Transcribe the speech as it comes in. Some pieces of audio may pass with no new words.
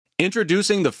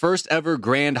Introducing the first ever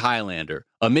Grand Highlander,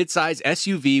 a midsize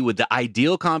SUV with the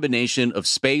ideal combination of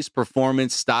space,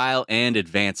 performance, style, and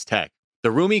advanced tech. The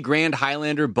roomy Grand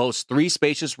Highlander boasts 3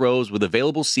 spacious rows with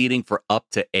available seating for up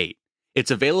to 8.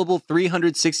 Its available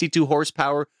 362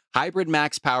 horsepower Hybrid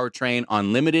Max powertrain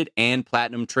on limited and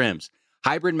platinum trims.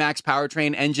 Hybrid Max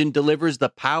powertrain engine delivers the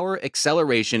power,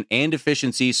 acceleration, and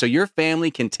efficiency so your family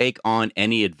can take on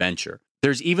any adventure.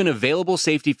 There's even available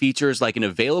safety features like an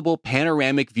available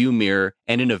panoramic view mirror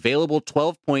and an available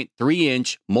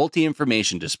 12.3-inch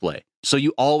multi-information display, so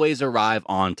you always arrive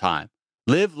on time.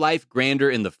 Live life grander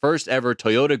in the first ever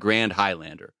Toyota Grand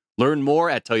Highlander. Learn more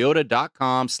at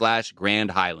toyota.com/Grand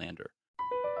Highlander.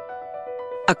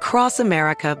 Across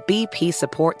America, BP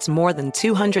supports more than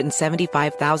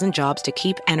 275,000 jobs to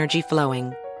keep energy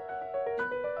flowing.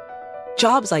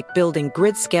 Jobs like building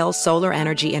grid-scale solar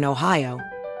energy in Ohio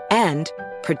and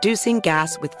producing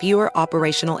gas with fewer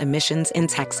operational emissions in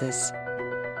Texas.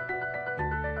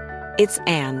 It's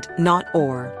and, not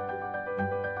or.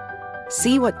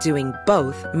 See what doing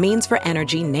both means for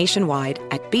energy nationwide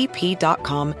at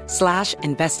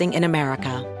bp.com/investing in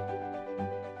America.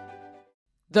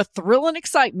 The thrill and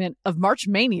excitement of March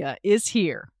Mania is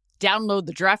here. Download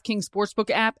the DraftKings Sportsbook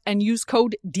app and use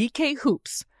code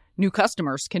DKHOOPS. New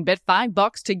customers can bet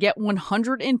 $5 to get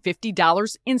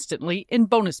 $150 instantly in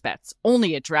bonus bets.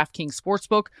 Only at DraftKings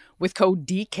Sportsbook with code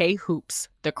DKHOOPS.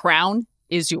 The crown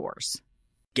is yours.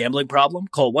 Gambling problem?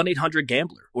 Call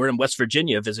 1-800-GAMBLER. Or in West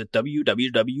Virginia, visit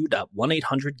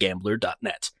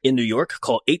www.1800gambler.net. In New York,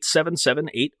 call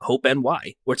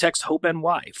 877-8-HOPE-NY or text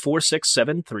HOPE-NY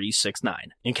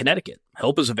 467-369. In Connecticut,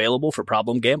 help is available for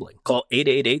problem gambling. Call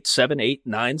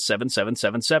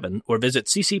 888-789-7777 or visit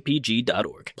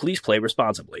ccpg.org. Please play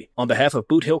responsibly. On behalf of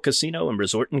Boot Hill Casino and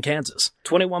Resort in Kansas,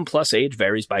 21 plus age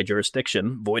varies by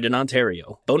jurisdiction, void in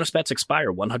Ontario. Bonus bets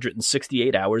expire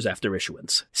 168 hours after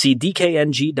issuance. See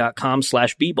dkng.com/bball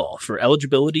for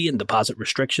eligibility and deposit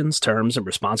restrictions, terms, and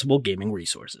responsible gaming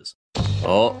resources.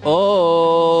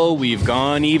 We've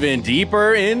gone even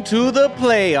deeper into the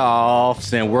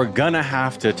playoffs, and we're gonna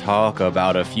have to talk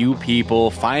about a few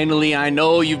people. Finally, I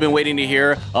know you've been waiting to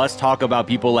hear us talk about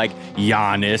people like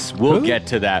Giannis. We'll get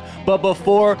to that. But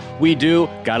before we do,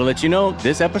 gotta let you know,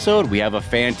 this episode, we have a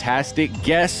fantastic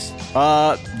guest.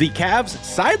 The Cavs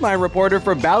sideline reporter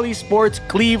for Bally Sports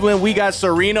Cleveland. We got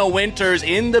Serena Winters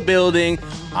in the building.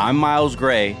 I'm Miles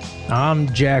Gray.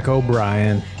 I'm Jack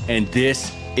O'Brien. And this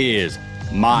is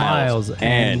Miles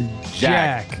and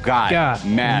Jack got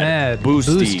Mad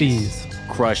Boosties.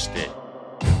 Crushed it.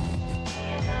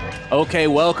 Okay,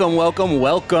 welcome.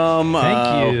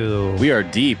 Thank you. We are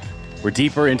deep. We're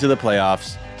deeper into the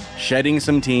playoffs, shedding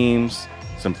some teams.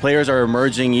 Some players are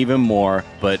emerging even more.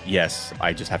 But yes,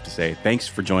 I just have to say thanks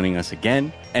for joining us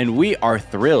again. And we are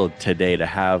thrilled today to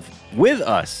have with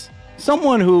us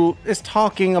someone who is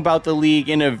talking about the league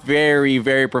in a very,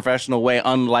 very professional way,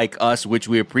 unlike us, which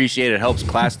we appreciate. It helps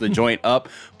class the joint up.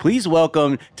 Please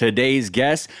welcome today's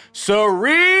guest,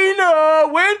 Serena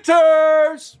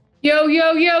Winters. Yo.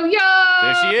 There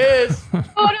she is. Hold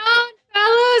on,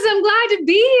 fellas. I'm glad to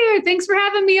be here. Thanks for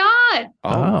having me on.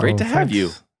 Oh, great to have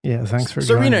you. Yeah, thanks for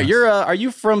Serena, joining us. you're are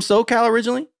you from SoCal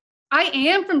originally? I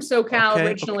am from SoCal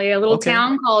originally, a little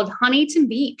town called Huntington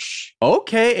Beach.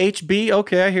 Okay, HB.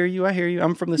 Okay, I hear you.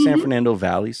 I'm from the San Fernando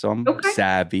Valley, so I'm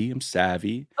savvy.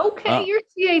 Okay, you're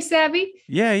CA savvy.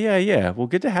 Yeah. Well,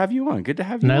 good to have you on.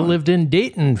 I lived in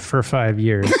Dayton for 5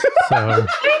 years. So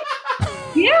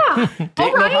Yeah.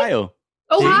 Dayton, Ohio.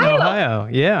 Dayton, Ohio.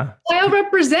 Yeah. Ohio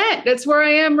represent. That's where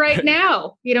I am right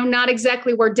now. Not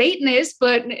exactly where Dayton is,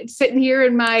 but sitting here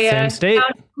in my Same state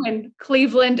in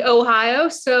Cleveland, Ohio.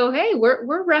 So hey,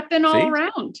 we're repping all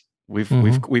around. We've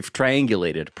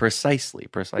triangulated precisely.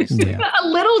 Yeah. A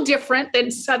little different than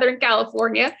Southern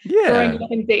California. Growing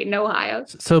up in Dayton, Ohio.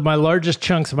 So my largest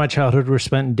chunks of my childhood were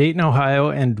spent in Dayton, Ohio,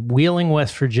 and Wheeling,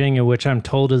 West Virginia, which I'm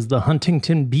told is the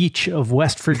Huntington Beach of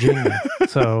West Virginia.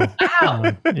 So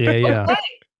wow. Yeah.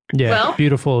 Well,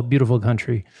 beautiful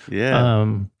country. Yeah.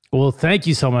 Well, thank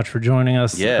you so much for joining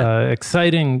us. Yeah.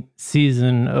 Exciting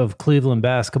season of Cleveland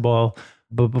basketball.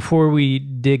 But before we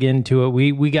dig into it,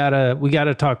 we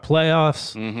gotta talk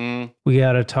playoffs. Mm-hmm. We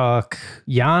gotta talk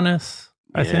Giannis.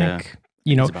 I think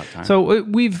it's about time. So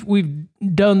we've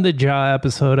done the Ja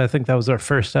episode. I think that was our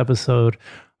first episode.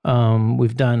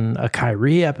 We've done a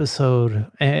Kyrie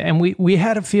episode, and we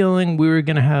had a feeling we were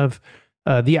gonna have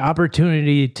the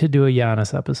opportunity to do a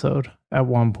Giannis episode at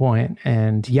one point,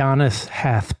 and Giannis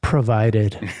hath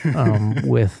provided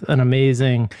with an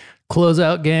amazing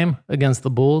closeout game against the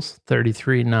Bulls,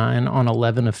 33-9 on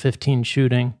 11 of 15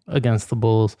 shooting against the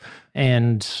Bulls.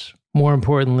 And more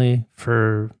importantly,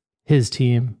 for his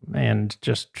team and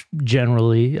just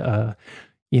generally,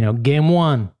 game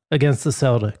 1 against the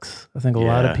Celtics. I think a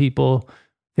lot of people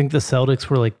think the Celtics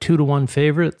were like 2-1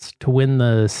 favorites to win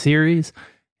the series.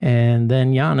 And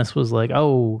then Giannis was like,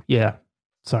 oh, yeah,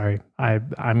 sorry,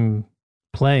 I'm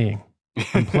playing.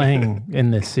 I'm playing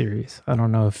in this series. I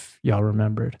don't know if y'all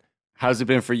remembered. How's it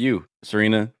been for you,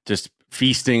 Serena? Just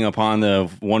feasting upon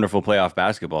the wonderful playoff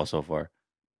basketball so far.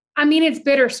 I mean, it's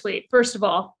bittersweet, first of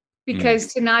all,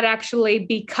 because to not actually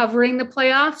be covering the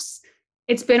playoffs,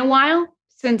 it's been a while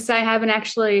since I haven't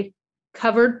actually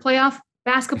covered playoff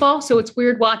basketball. So it's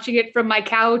weird watching it from my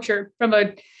couch or from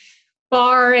a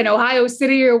bar in Ohio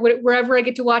City or wherever I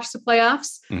get to watch the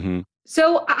playoffs. Mm-hmm.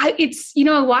 So I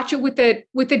watch it with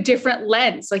a different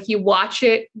lens. Like you watch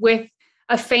it with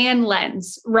a fan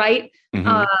lens, right?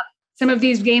 Mm-hmm. Some of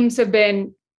these games have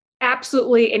been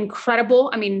absolutely incredible.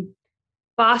 I mean,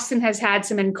 Boston has had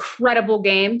some incredible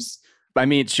games. I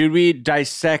mean, should we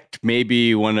dissect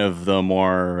maybe one of the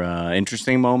more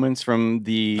interesting moments from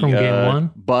the game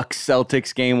 1? Bucks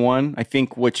Celtics game 1? I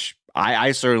think, which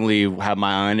I certainly have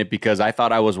my eye on it because I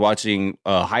thought I was watching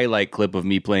a highlight clip of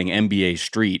me playing NBA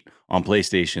Street on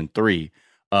PlayStation 3,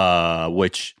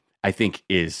 which I think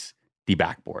is the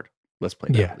backboard. Let's play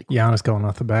that. Yeah, really Giannis going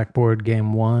off the backboard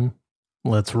game 1.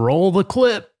 Let's roll the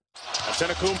clip.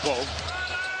 Antetokounmpo.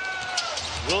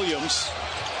 Williams.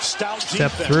 Stout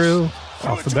Step defense. Through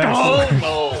off the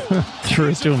backboard. Threw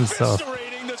it to himself.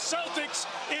 The Celtics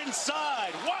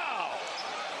inside.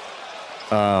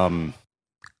 Wow.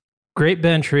 Great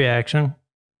bench reaction,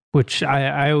 which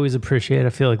I always appreciate. I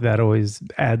feel like that always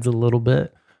adds a little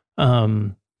bit.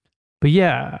 But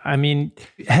yeah, I mean,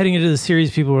 heading into the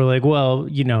series, people were like, well,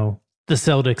 the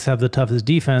Celtics have the toughest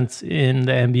defense in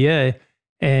the NBA,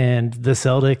 and the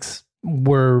Celtics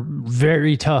were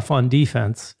very tough on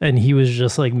defense. And he was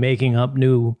just like making up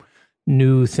new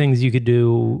things you could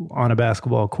do on a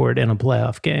basketball court in a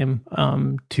playoff game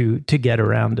to get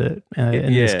around it.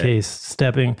 In this case,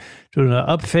 doing an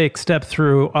up fake, step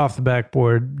through, off the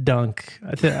backboard, dunk.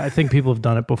 I think people have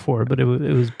done it before, but it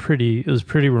was pretty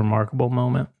remarkable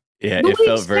moment. Yeah, But it we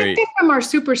felt expect very. it from our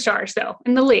superstars, though,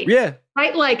 in the league. Yeah,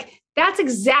 Right? Like, that's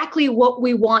exactly what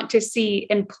we want to see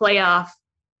in playoff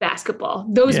basketball.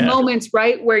 Those moments,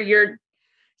 right, where you're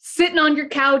sitting on your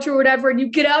couch or whatever, and you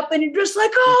get up and you're just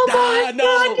like, oh my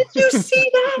God, did you see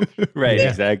that? Right,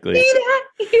 exactly. See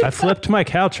that? I flipped my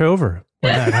couch over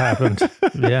when that happened.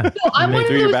 Yeah. So I'm one of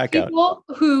those people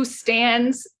who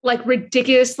stands like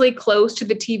ridiculously close to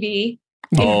the TV.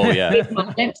 Oh yeah.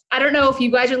 Moments. I don't know if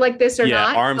you guys are like this or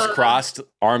not.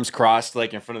 Arms crossed,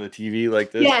 like in front of the TV,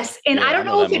 like this. Yes, and I don't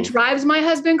know if it drives my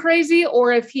husband crazy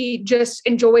or if he just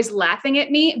enjoys laughing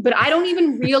at me. But I don't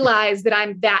even realize that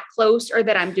I'm that close or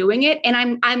that I'm doing it, and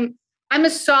I'm a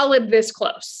solid this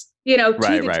close, to the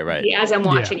TV as I'm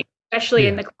watching it, especially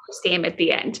in the close game at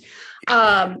the end.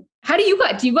 How do you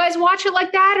guys watch it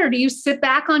like that, or do you sit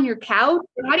back on your couch?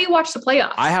 Or how do you watch the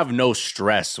playoffs? I have no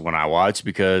stress when I watch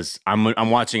because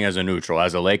I'm watching as a neutral.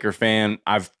 As a Laker fan,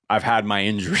 I've had my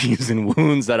injuries and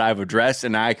wounds that I've addressed,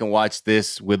 and I can watch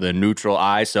this with a neutral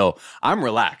eye. So I'm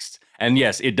relaxed. And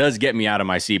yes, it does get me out of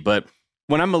my seat, but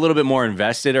when I'm a little bit more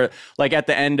invested, or like at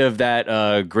the end of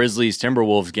that Grizzlies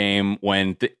Timberwolves game,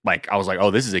 when I was like, oh,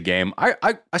 this is a game.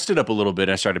 I stood up a little bit.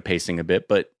 I started pacing a bit,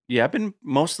 but yeah, I've been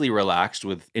mostly relaxed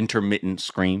with intermittent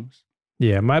screams.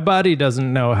 Yeah, my body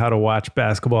doesn't know how to watch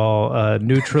basketball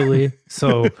neutrally,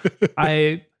 so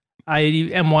I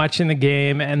am watching the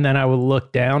game, and then I will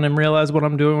look down and realize what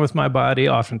I'm doing with my body.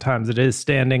 Oftentimes, it is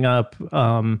standing up.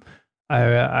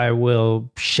 I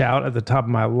will shout at the top of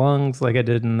my lungs like I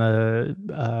did in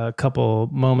the couple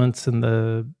moments in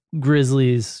the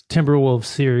Grizzlies Timberwolves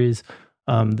series.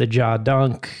 The jaw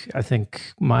dunk, I think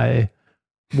my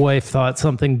wife thought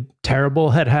something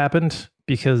terrible had happened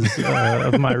because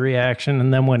of my reaction.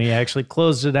 And then when he actually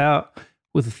closed it out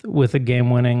with a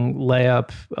game-winning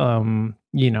layup,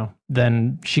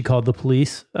 then she called the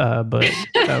police. But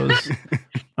that was...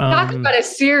 Talk about a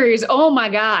series. Oh my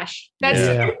gosh. That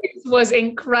series was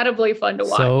incredibly fun to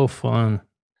watch. So fun.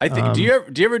 I think, do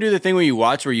you ever do the thing where you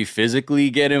watch where you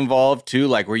physically get involved too?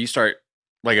 Like where you start,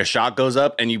 like a shot goes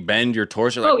up and you bend your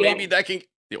torso, like maybe that can,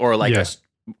 or like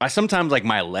I sometimes like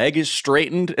my leg is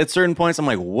straightened at certain points. I'm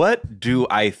like, what do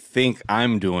I think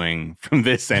I'm doing from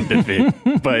this end of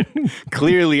it? But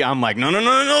clearly I'm like, no,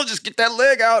 just get that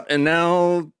leg out. And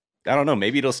now, I don't know,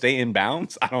 maybe it'll stay in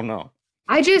bounds. I don't know.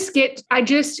 I just get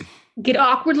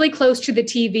awkwardly close to the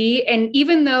TV. And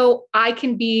even though I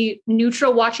can be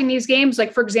neutral watching these games,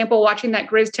 like for example, watching that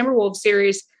Grizz Timberwolves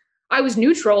series, I was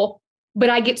neutral, but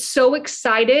I get so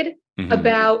excited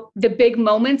about the big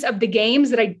moments of the games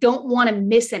that I don't want to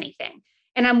miss anything.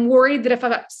 And I'm worried that if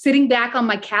I'm sitting back on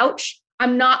my couch,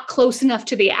 I'm not close enough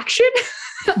to the action.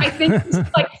 I think it's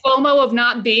like FOMO of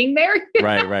not being there.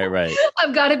 Right.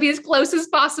 I've got to be as close as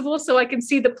possible so I can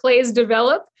see the plays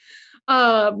develop.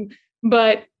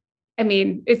 But I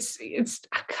mean, it's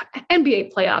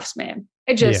NBA playoffs, man.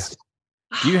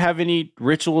 Do you have any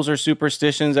rituals or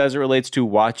superstitions as it relates to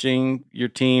watching your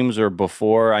teams or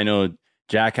before? I know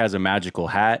Jack has a magical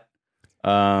hat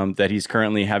that he's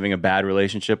currently having a bad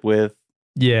relationship with.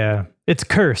 Yeah, it's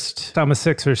cursed. I'm a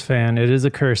Sixers fan. It is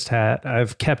a cursed hat.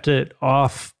 I've kept it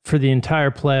off for the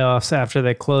entire playoffs after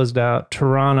they closed out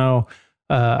Toronto.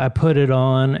 I put it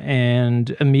on and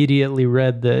immediately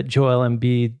read that Joel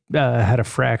Embiid had a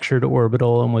fractured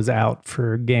orbital and was out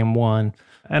for game 1.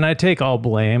 And I take all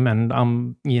blame, and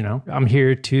I'm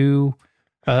here to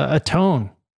atone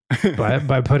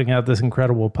by putting out this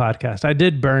incredible podcast. I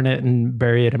did burn it and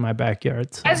bury it in my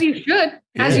backyard. So. As you should.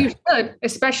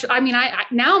 Especially, I mean,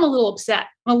 now I'm a little upset.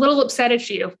 I'm a little upset at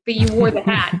you that you wore the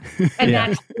hat. And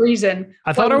that's the reason.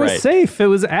 I thought I was safe. It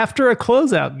was after a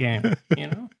closeout game,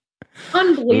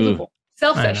 Unbelievable.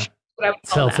 Selfish.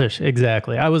 Selfish,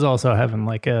 exactly. I was also having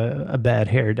like a bad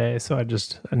hair day, so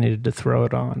I needed to throw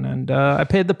it on, and I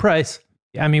paid the price.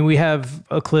 I mean, we have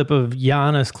a clip of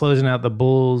Giannis closing out the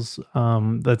Bulls.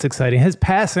 That's exciting. His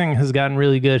passing has gotten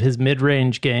really good. His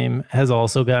mid-range game has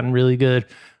also gotten really good,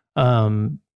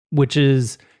 which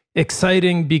is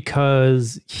exciting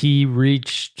because he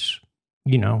reached,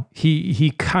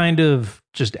 he kind of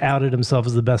just outed himself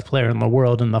as the best player in the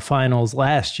world in the finals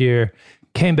last year,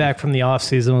 came back from the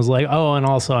offseason, was like, oh, and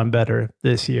also I'm better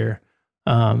this year.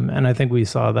 And I think we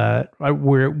saw that.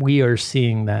 We are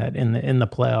seeing that in the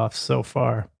playoffs so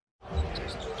far.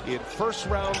 In first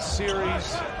round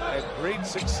series and great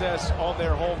success on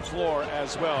their home floor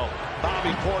as well. Bobby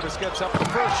Portis gets up the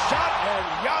first shot, and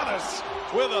Giannis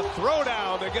with a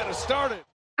throwdown to get us started.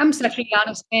 I'm such a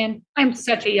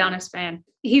Giannis fan.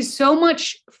 He's so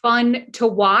much fun to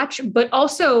watch, but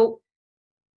also,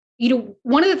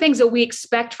 one of the things that we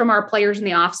expect from our players in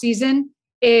the offseason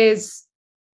is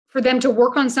for them to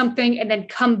work on something and then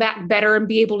come back better and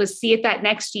be able to see it that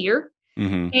next year.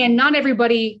 Mm-hmm. And not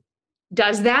everybody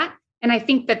does that. And I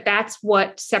think that that's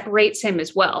what separates him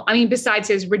as well. I mean, besides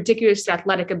his ridiculous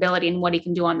athletic ability and what he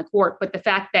can do on the court, but the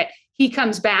fact that he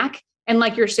comes back and,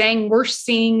 like you're saying, we're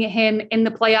seeing him in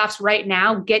the playoffs right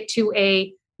now get to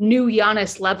a new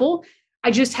Giannis level.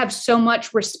 I just have so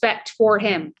much respect for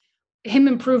him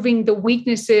improving the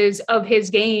weaknesses of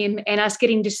his game and us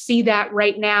getting to see that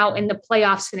right now in the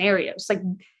playoff scenarios. Like,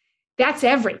 that's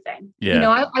everything.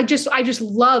 Yeah. I just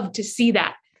love to see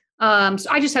that. So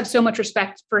I just have so much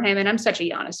respect for him, and I'm such a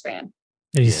Giannis fan.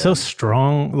 He's so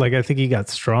strong. Like, I think he got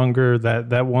stronger.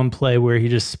 That one play where he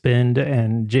just spinned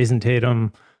and Jason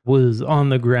Tatum was on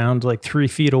the ground like 3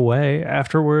 feet away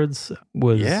afterwards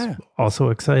was also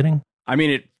exciting. I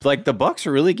mean, the Bucks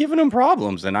are really giving him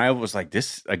problems, and I was like,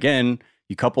 this again.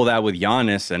 You couple that with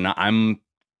Giannis, and I'm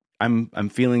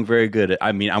feeling very good.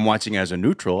 I mean, I'm watching as a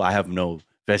neutral. I have no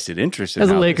vested interest in as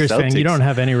a Lakers fan. You don't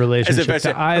have any relationship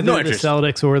to either the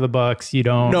Celtics or the Bucks. You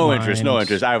don't. No interest.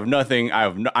 I have nothing.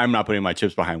 I'm not putting my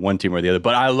chips behind one team or the other.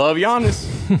 But I love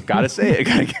Giannis. Gotta say it.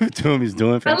 Gotta give it to him. He's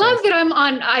doing fantastic. I love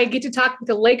that I get to talk with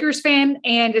a Lakers fan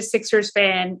and a Sixers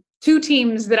fan, 2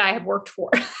 teams that I have worked for.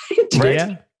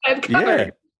 Right. I've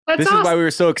covered. That's this awesome. is why we were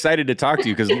so excited to talk to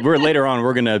you, because later on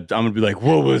I'm gonna be like,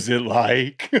 what was it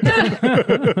like?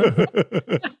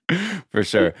 For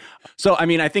sure. So I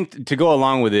mean, I think to go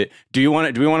along with it, do we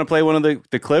want to play one of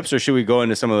the clips, or should we go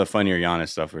into some of the funnier Giannis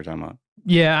stuff we were talking about?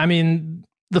 Yeah, I mean,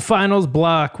 the finals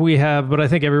block we have, but I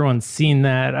think everyone's seen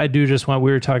that. I do just want,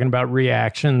 we were talking about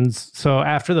reactions. So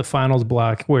after the finals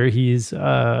block where he's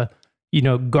guarding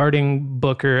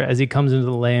Booker as he comes into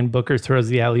the lane, Booker throws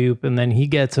the alley-oop, and then he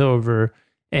gets over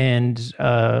and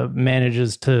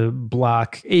manages to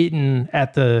block Ayton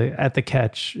at the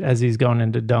catch as he's going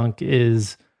into dunk.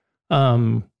 Is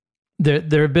there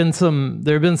have been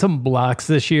some blocks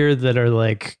this year that are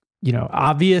like,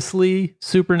 obviously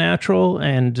supernatural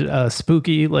and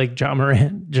spooky, like Ja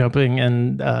Morant jumping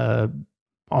and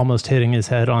almost hitting his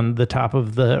head on the top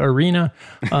of the arena.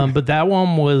 But that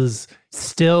one was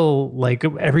still like,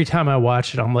 every time I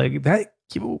watch it, I'm like,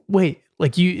 wait.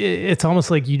 Like it's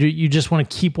almost like you just want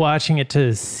to keep watching it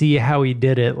to see how he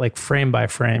did it, like frame by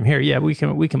frame. Here, yeah, we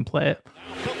can play it.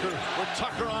 Booker with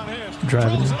Tucker on him.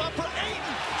 Driving. Throws it up for Ayton.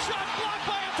 Shot blocked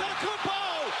by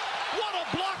Antetokounmpo. What a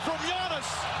block from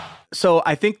Giannis. So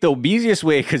I think the easiest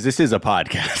way, because this is a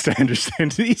podcast, I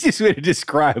understand, the easiest way to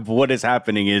describe what is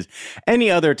happening is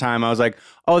any other time I was like,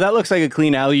 oh, that looks like a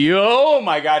clean alley. Oh,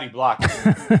 my God, he blocked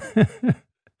it.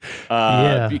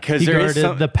 Because he there guarded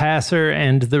is the passer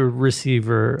and the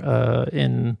receiver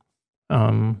in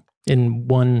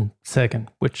 1 second,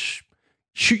 which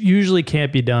usually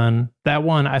can't be done. That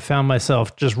one, I found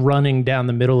myself just running down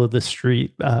the middle of the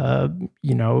street,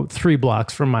 3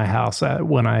 blocks from my house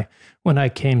when I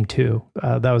came to.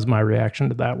 That was my reaction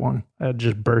to that one. I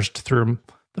just burst through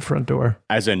the front door.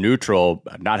 As a neutral,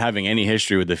 not having any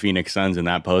history with the Phoenix Suns in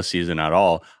that postseason at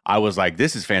all, I was like,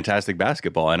 this is fantastic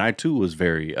basketball. And I, too, was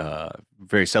very,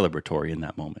 very celebratory in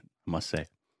that moment, I must say.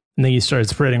 And then you started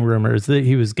spreading rumors that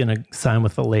he was going to sign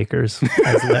with the Lakers,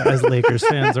 as Lakers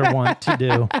fans are wont to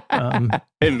do.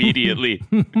 Immediately.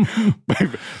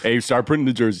 Hey, start printing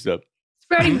the jerseys up.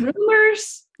 Spreading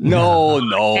rumors? No,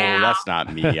 that's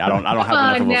not me. I don't have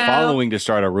enough of a following to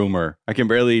start a rumor. I can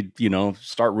barely,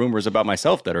 start rumors about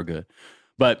myself that are good.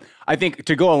 But I think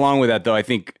to go along with that, though, I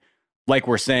think, like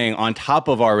we're saying, on top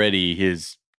of already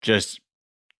his just,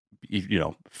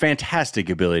 fantastic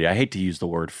ability. I hate to use the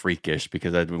word freakish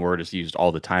because that word is used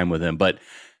all the time with him. But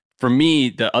for me,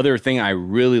 the other thing I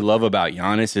really love about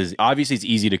Giannis is obviously it's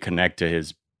easy to connect to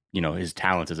his, his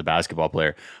talents as a basketball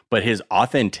player, but his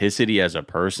authenticity as a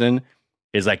person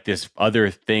is like this other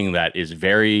thing that is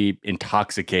very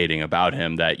intoxicating about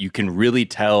him, that you can really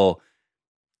tell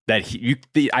that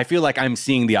I feel like I'm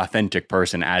seeing the authentic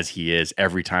person as he is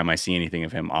every time I see anything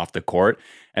of him off the court.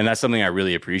 And that's something I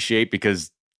really appreciate,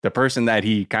 because the person that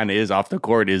he kind of is off the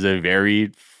court is a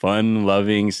very fun,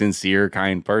 loving, sincere,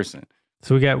 kind person.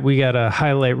 So we got a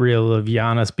highlight reel of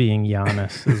Giannis being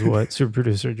Giannis is what super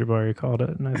producer Jabari called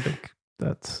it. And I think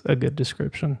that's a good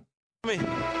description.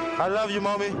 I love you,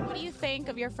 mommy. What do you think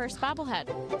of your first bobblehead?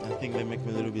 I think they make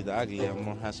me a little bit ugly. I'm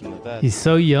more handsome than that. He's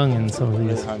so young in some of I'm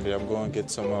these. really hungry. I'm going to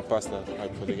get some pasta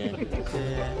for the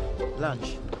game.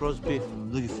 Lunch, roast beef.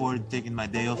 I'm looking forward to taking my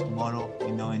day off tomorrow.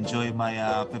 Enjoy my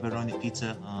pepperoni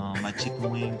pizza, my chicken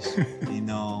wings,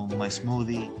 my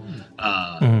smoothie.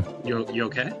 You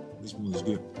okay? This smoothie's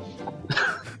good.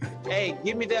 Hey,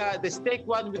 give me the steak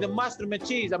one with the mushroom and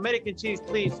cheese, American cheese,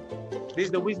 please. This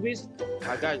is the whiz whiz.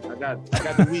 I got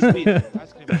the whiz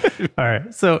whiz. All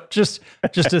right, so just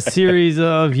a series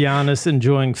of Giannis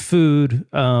enjoying food.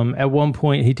 At one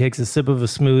point, he takes a sip of a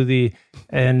smoothie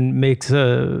and makes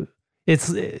it's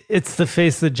the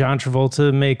face that John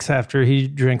Travolta makes after he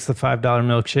drinks the $5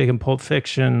 milkshake in Pulp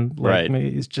Fiction. Like, right.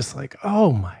 He's just like,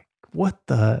 oh my. What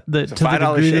to the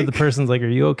degree shake. that the person's like, are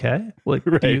you okay? Like,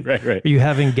 right. Are you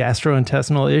having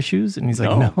gastrointestinal issues? And he's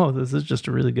like, no, this is just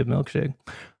a really good milkshake.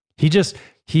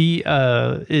 He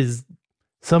is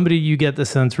somebody you get the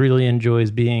sense really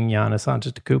enjoys being Giannis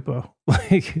Antetokounmpo,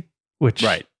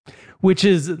 which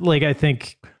is like, I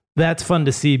think that's fun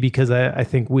to see, because I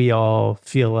think we all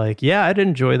feel like, yeah, I'd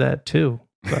enjoy that too.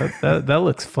 But that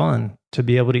looks fun to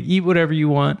be able to eat whatever you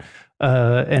want.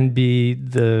 And be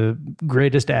the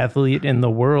greatest athlete in the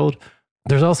world.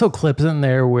 There's also clips in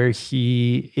there where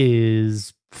he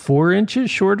is 4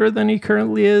 inches shorter than he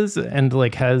currently is, and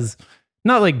like has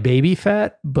not like baby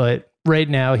fat, but right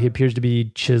now he appears to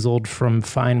be chiseled from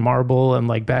fine marble, and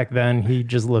like back then he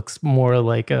just looks more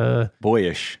like a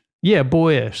boyish. Yeah,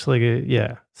 boyish,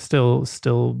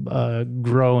 still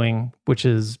growing, which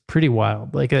is pretty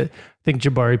wild. Like I think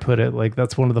Jabari put it, like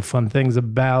that's one of the fun things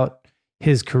about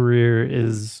his career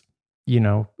is,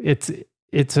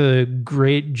 it's a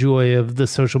great joy of the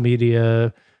social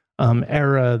media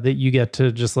era that you get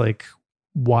to just like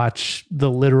watch the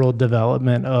literal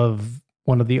development of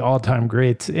one of the all-time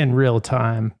greats in real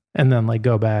time, and then like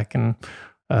go back and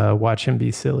watch him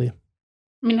be silly.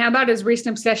 I mean, how about his recent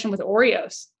obsession with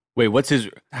Oreos? Wait,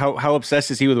 how obsessed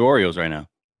is he with Oreos right now?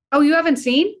 Oh, you haven't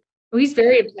seen? Oh, he's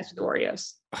very obsessed with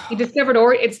Oreos. He discovered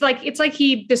Oreo. It's like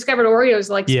he discovered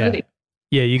Oreos like smoothie.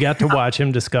 Yeah, you got to watch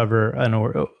him discover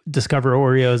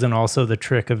Oreos, and also the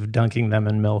trick of dunking them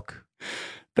in milk.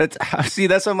 That's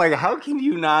I'm like, how can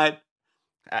you not?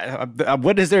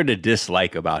 What is there to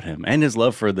dislike about him and his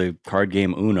love for the card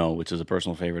game Uno, which is a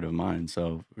personal favorite of mine?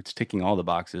 So it's ticking all the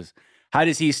boxes. How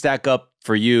does he stack up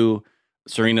for you,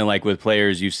 Serena, like with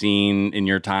players you've seen in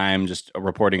your time, just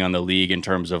reporting on the league in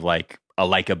terms of like a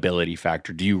likability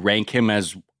factor? Do you rank him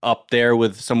as up there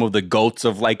with some of the GOATs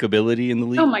of likability in the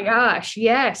league? Oh my gosh.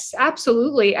 Yes,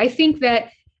 absolutely. I think that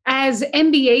as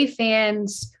NBA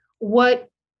fans, what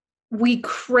we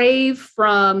crave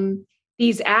from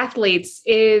these athletes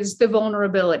is the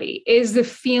vulnerability, is the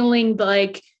feeling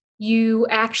like you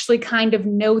actually kind of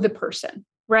know the person,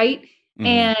 right? Mm.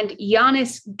 And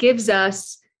Giannis gives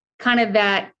us kind of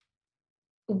that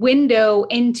window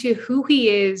into who he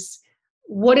is,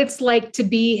 what it's like to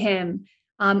be him.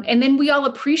 And then we all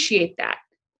appreciate that.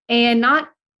 And not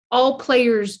all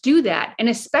players do that, and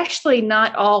especially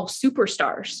not all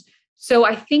superstars. So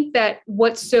I think that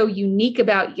what's so unique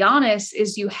about Giannis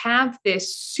is you have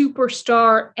this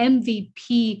superstar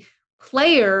MVP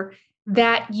player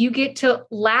that you get to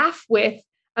laugh with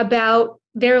about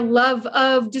their love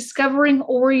of discovering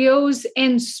Oreos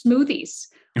and smoothies,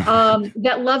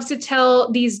 that loves to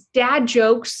tell these dad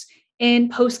jokes in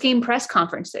post-game press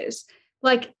conferences.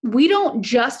 Like, we don't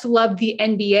just love the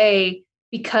NBA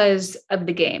because of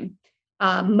the game.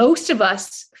 Most of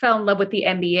us fell in love with the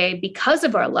NBA because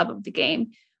of our love of the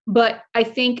game. But I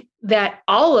think that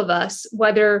all of us,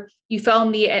 whether you fell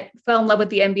in love with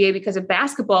the NBA because of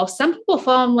basketball, some people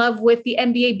fall in love with the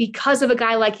NBA because of a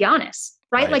guy like Giannis,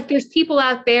 right? Like, there's people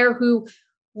out there who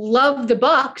love the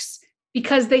Bucks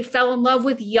because they fell in love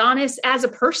with Giannis as a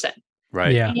person.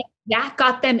 Right. Yeah. And that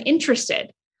got them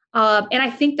interested. And I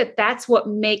think that that's what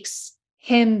makes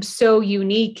him so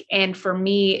unique. And for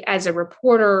me as a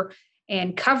reporter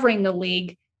and covering the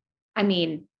league, I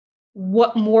mean,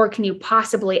 what more can you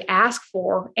possibly ask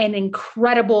for? An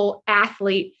incredible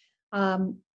athlete,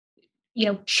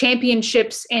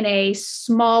 championships in a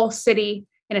small city,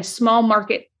 in a small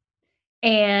market,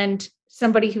 and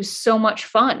somebody who's so much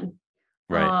fun.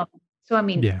 Right. So, I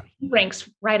mean, he ranks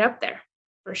right up there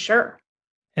for sure.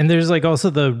 And there's like also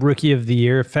the rookie of the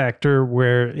year factor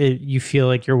where you feel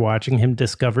like you're watching him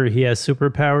discover he has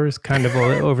superpowers kind of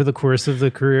over the course of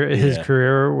his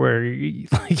career, where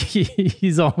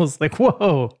he's almost like,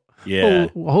 whoa,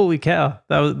 holy cow,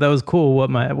 that was cool.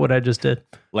 What I just did.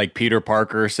 Like Peter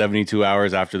Parker, 72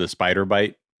 hours after the spider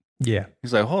bite. Yeah.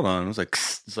 He's like, hold on. It's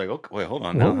like, okay, wait, hold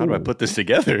on. Now, how do I put this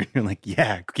together? You're like,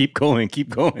 yeah, keep going.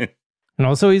 And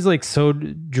also he's like so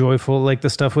joyful, like the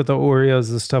stuff with the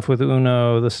Oreos, the stuff with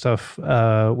Uno, the stuff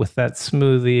with that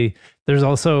smoothie. There's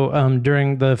also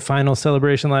during the final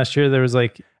celebration last year, there was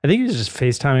like, I think he was just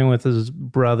FaceTiming with his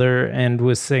brother and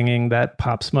was singing that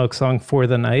Pop Smoke song For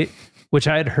the Night, which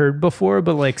I had heard before,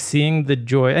 but like seeing the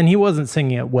joy, and he wasn't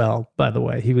singing it well, by the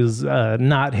way. He was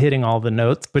not hitting all the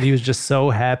notes, but he was just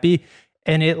so happy.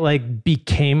 And it like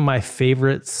became my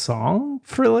favorite song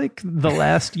for like the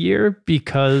last year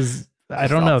because I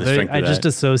don't know. I just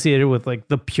associated with like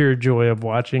the pure joy of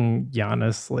watching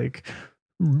Giannis like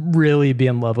really be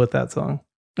in love with that song.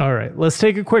 All right, let's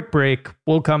take a quick break.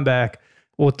 We'll come back.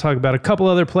 We'll talk about a couple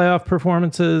other playoff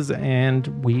performances and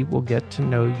we will get to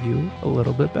know you a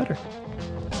little bit better.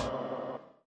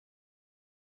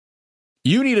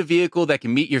 You need a vehicle that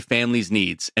can meet your family's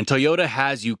needs, and Toyota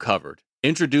has you covered.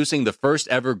 Introducing the first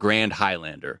ever Grand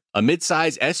Highlander, a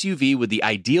midsize SUV with the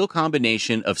ideal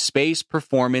combination of space,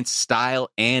 performance,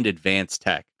 style, and advanced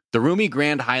tech. The roomy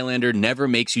Grand Highlander never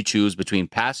makes you choose between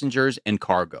passengers and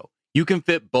cargo. You can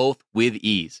fit both with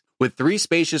ease, with 3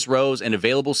 spacious rows and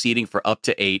available seating for up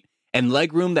to 8, and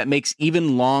legroom that makes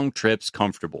even long trips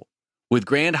comfortable. With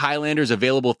Grand Highlander's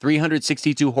available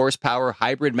 362 horsepower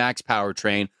hybrid max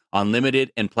powertrain on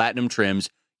limited and platinum trims,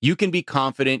 you can be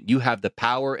confident you have the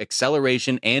power,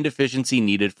 acceleration, and efficiency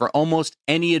needed for almost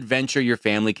any adventure your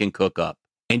family can cook up.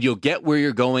 And you'll get where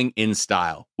you're going in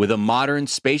style, with a modern,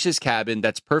 spacious cabin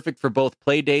that's perfect for both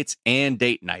play dates and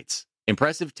date nights.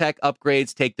 Impressive tech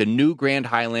upgrades take the new Grand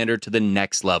Highlander to the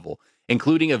next level,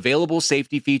 including available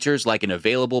safety features like an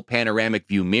available panoramic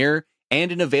view mirror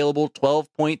and an available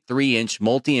 12.3-inch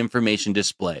multi-information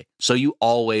display, so you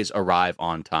always arrive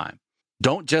on time.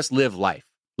 Don't just live life.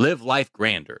 Live life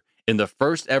grander in the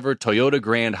first ever Toyota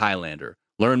Grand Highlander.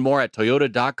 Learn more at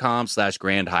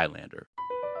toyota.com/Grand Highlander.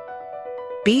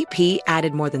 BP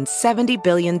added more than $70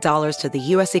 billion to the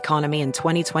U.S. economy in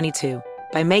 2022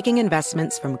 by making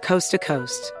investments from coast to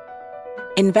coast.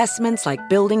 Investments like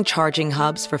building charging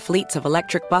hubs for fleets of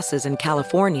electric buses in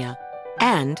California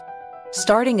and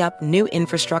starting up new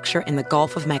infrastructure in the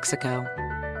Gulf of Mexico.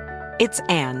 It's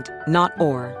and, not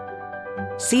or.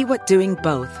 See what doing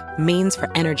both means for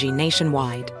energy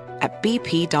nationwide at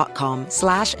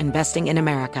bp.com/investing in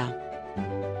America.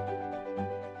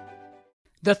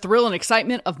 The thrill and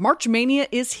excitement of March Mania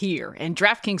is here, and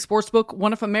DraftKings Sportsbook,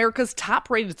 one of America's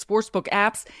top-rated sportsbook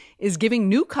apps, is giving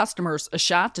new customers a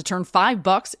shot to turn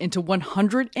 $5 into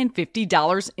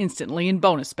 $150 instantly in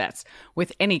bonus bets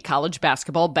with any college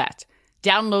basketball bet.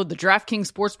 Download the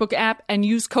DraftKings Sportsbook app and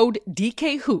use code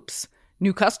DKHOOPS.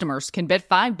 New customers can bet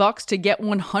 $5 to get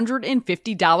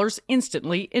 $150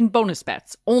 instantly in bonus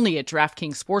bets only at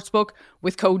DraftKings Sportsbook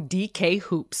with code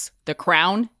DKHOOPS. The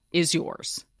crown is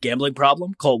yours. Gambling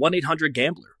problem? Call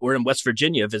 1-800-GAMBLER. Or in West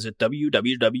Virginia, visit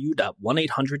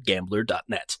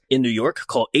www.1800gambler.net. In New York,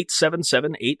 call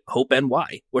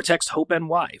 877-8-HOPE-NY or text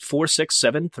HOPE-NY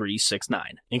 467-369.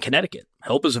 In Connecticut,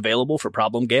 help is available for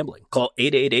problem gambling. Call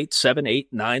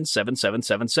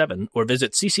 888-789-7777 or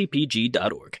visit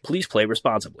ccpg.org. Please play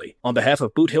responsibly. On behalf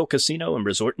of Boot Hill Casino and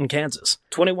Resort in Kansas.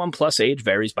 21 plus age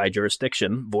varies by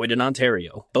jurisdiction, void in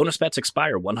Ontario. Bonus bets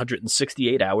expire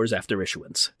 168 hours after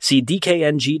issuance. See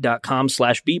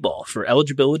dkng.com/bball for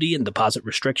eligibility and deposit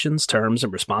restrictions, terms,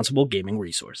 and responsible gaming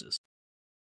resources.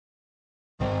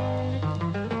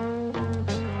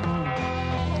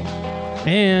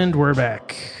 And we're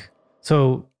back.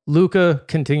 So Luka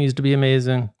continues to be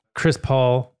amazing. Chris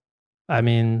Paul, I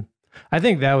mean, I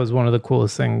think that was one of the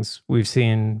coolest things we've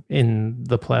seen in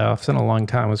the playoffs in a long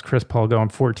time was Chris Paul going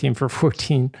 14 for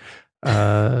 14.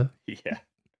 Yeah.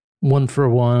 1 for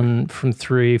 1 from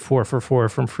 3, 4 for 4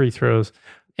 from free throws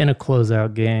in a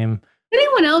closeout game. Did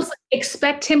anyone else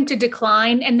expect him to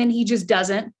decline and then he just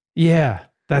doesn't? Yeah,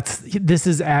 this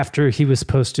is after he was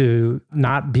supposed to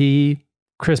not be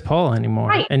Chris Paul anymore.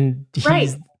 Right. And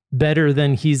he's better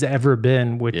than he's ever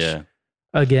been, which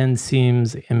again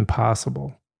seems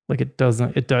impossible. Like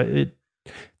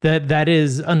that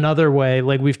is another way,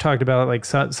 like we've talked about, like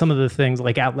some of the things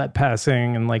like outlet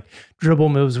passing and like dribble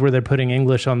moves where they're putting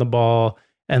English on the ball,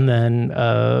 and then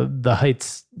the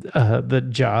heights, the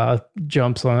jaw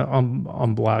jumps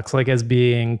on blocks, like as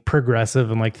being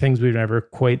progressive and like things we've never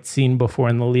quite seen before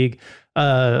in the league.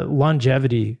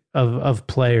 Longevity of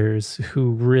players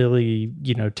who really,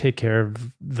 take care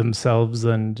of themselves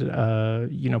and,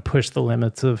 push the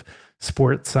limits of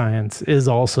sports science is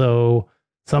also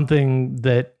something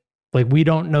that, like, we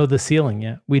don't know the ceiling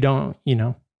yet. We don't,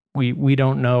 we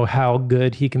don't know how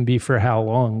good he can be for how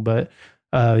long, but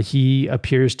he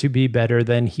appears to be better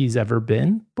than he's ever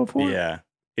been before. Yeah.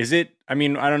 Is it, I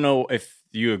mean, I don't know if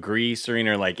you agree,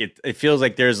 Serena, like it feels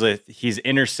like he's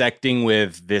intersecting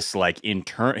with this, like,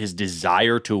 his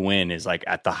desire to win is like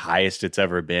at the highest it's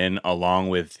ever been, along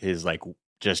with his like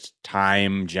just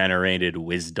time generated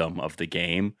wisdom of the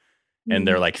game. And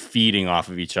they're like feeding off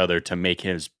of each other to make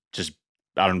him just,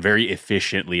 very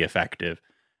efficiently effective.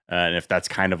 And if that's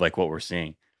kind of like what we're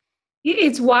seeing.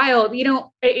 It's wild.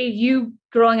 You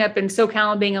growing up in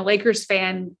SoCal and being a Lakers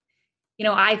fan,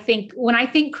 I think when I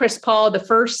think Chris Paul, the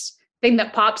first thing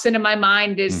that pops into my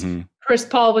mind is Chris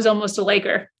Paul was almost a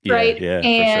Laker, right? Yeah,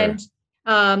 and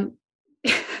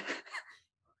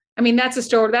I mean, that's a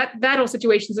story. That whole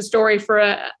situation's a story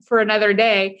for another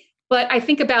day. But I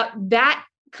think about that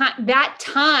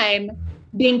time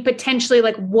being potentially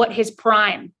like what his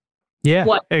prime. Yeah,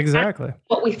 exactly.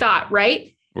 What we thought,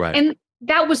 right? Right. And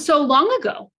that was so long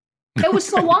ago. That was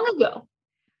so long ago.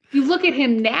 You look at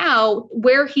him now,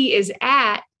 where he is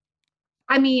at.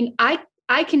 I mean, I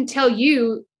can tell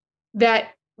you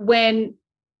that when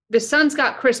the Suns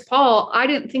got Chris Paul, I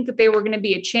didn't think that they were going to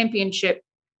be a championship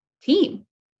team.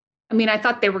 I mean, I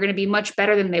thought they were going to be much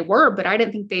better than they were, but I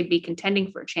didn't think they'd be contending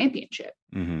for a championship.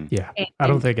 Mm-hmm. Yeah, I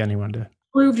don't think anyone did.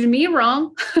 Proved me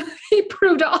wrong. He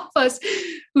proved all of us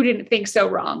who didn't think so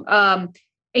wrong.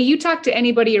 And you talk to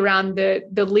anybody around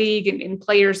the league and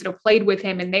players that have played with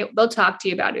him, and they'll talk to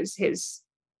you about his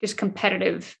just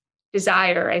competitive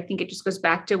desire. I think it just goes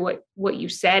back to what you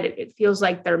said. It feels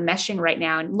like they're meshing right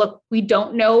now. And look, we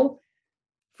don't know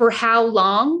for how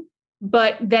long,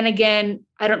 but then again,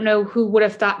 I don't know who would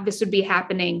have thought this would be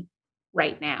happening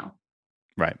right now.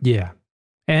 Right. Yeah.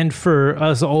 And for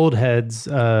us old heads,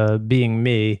 being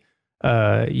me,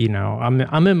 I'm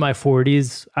in my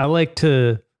 40s. I like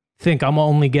to think I'm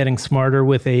only getting smarter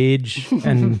with age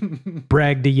and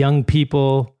brag to young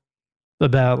people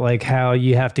about like how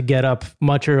you have to get up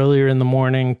much earlier in the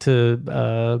morning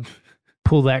to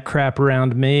pull that crap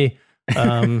around me.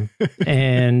 Chris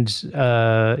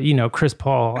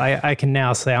Paul, I can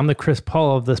now say I'm the Chris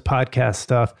Paul of this podcast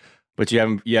stuff. But you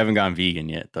haven't gone vegan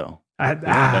yet, though.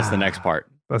 That's the next part.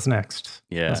 That's next.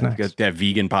 Yeah, that's next. Got that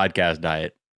vegan podcast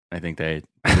diet. I think they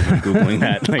Googling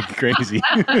that like crazy.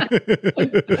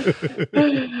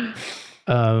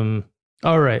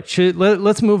 All right.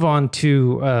 Let's move on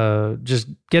to just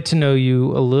get to know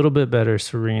you a little bit better,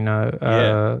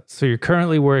 Serena. So you're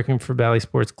currently working for Bally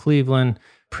Sports Cleveland.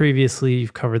 Previously,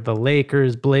 you've covered the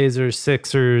Lakers, Blazers,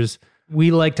 Sixers.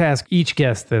 We like to ask each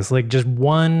guest this, like just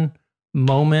one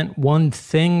moment, one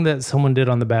thing that someone did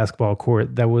on the basketball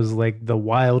court that was like the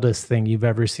wildest thing you've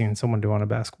ever seen someone do on a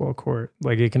basketball court.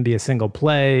 Like it can be a single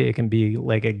play. It can be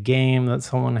like a game that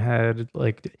someone had.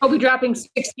 Like Kobe dropping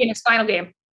 60 in his final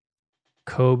game.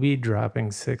 Kobe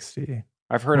dropping 60.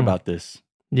 I've heard about this.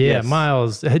 Yeah, Yes.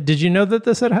 Miles, did you know that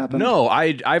this had happened? No,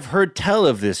 I've heard tell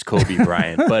of this Kobe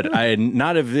Bryant, but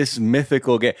not of this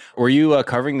mythical game. Were you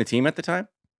covering the team at the time?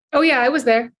 Oh yeah, I was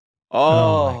there.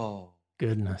 Oh,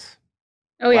 Goodness.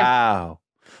 Oh yeah. wow.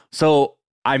 So,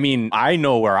 I mean, I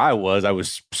know where I was. I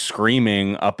was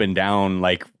screaming up and down,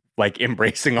 like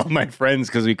embracing all my friends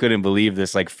because we couldn't believe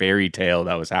this like fairy tale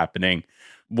that was happening.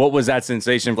 What was that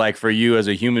sensation like for you as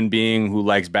a human being who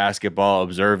likes basketball,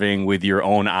 observing with your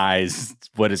own eyes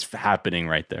what is happening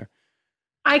right there?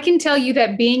 I can tell you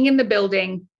that being in the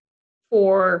building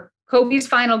for Kobe's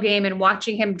final game and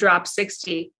watching him drop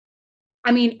 60,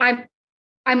 I mean,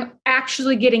 I'm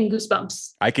actually getting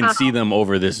goosebumps. I can see them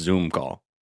over this Zoom call.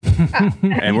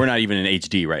 And we're not even in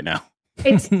HD right now.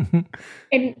 It's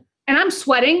and I'm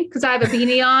sweating because I have a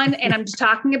beanie on and I'm just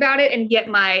talking about it. And yet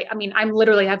I'm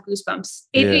literally have goosebumps.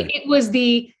 It was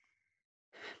the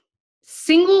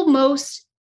single most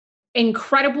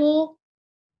incredible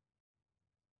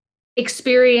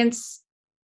experience.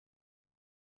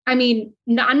 I mean,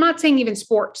 I'm not saying even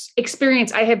sports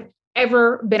experience I have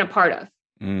ever been a part of.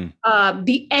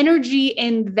 The energy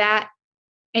in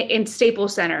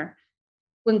Staples Center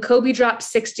when Kobe dropped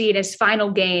 60 in his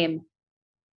final game,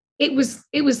 it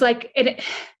was like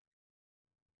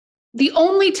the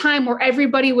only time where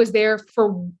everybody was there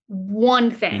for one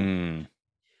thing,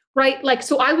 right? Like,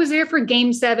 so I was there for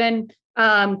Game 7,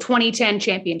 2010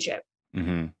 championship.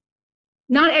 Mm-hmm.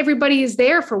 Not everybody is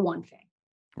there for one thing.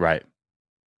 Right.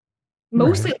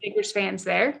 Mostly Lakers fans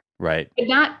there. Right. But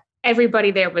not everybody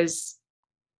there was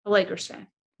a Lakers fan.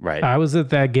 Right. I was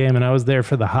at that game and I was there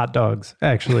for the hot dogs.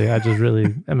 Actually, I just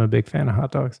really am a big fan of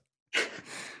hot dogs.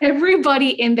 Everybody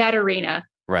in that arena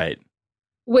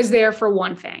was there for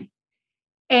one thing.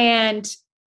 And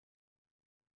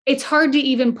it's hard to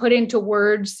even put into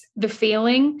words the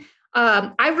feeling.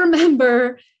 I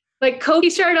remember like Kobe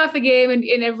started off the game and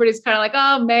everybody's kind of like,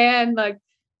 oh man, like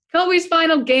Kobe's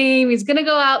final game. He's going to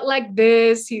go out like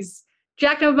this. He's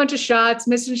jacking up a bunch of shots,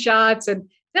 missing shots. And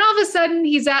then all of a sudden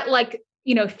he's at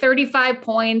 35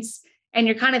 points. And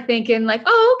you're kind of thinking like,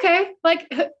 oh, okay. Like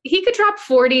he could drop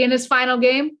 40 in his final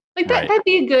game. Like that'd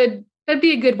be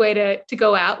a good way to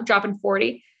go out, dropping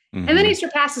 40. Mm-hmm. And then he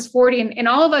surpasses 40. And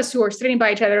all of us who are sitting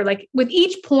by each other, like with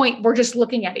each point, we're just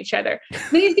looking at each other.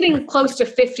 Then he's getting close to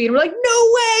 50 and we're like,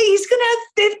 no way, he's going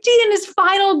to have 50 in his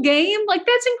final game. Like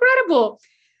that's incredible.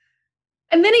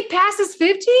 And then he passes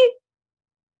 50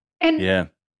 and then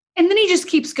he just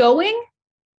keeps going.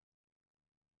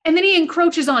 And then he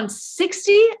encroaches on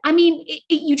 60. I mean,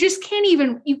 you just can't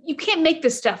even, you can't make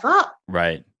this stuff up.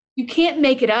 Right. You can't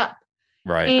make it up.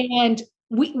 Right. And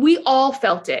we all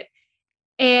felt it.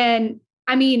 And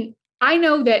I mean, I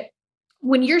know that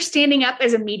when you're standing up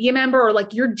as a media member or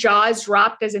like your jaw is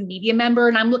dropped as a media member,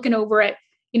 and I'm looking over at,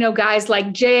 guys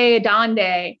like Jay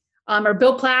Adonde or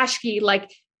Bill Plaschke,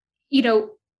 like,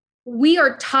 we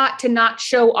are taught to not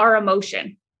show our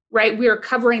emotion, right? We are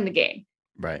covering the game.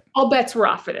 Right. All bets were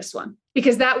off for this one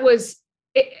because that was,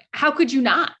 how could you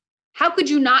not? How could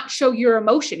you not show your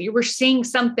emotion? You were seeing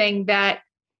something that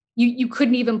you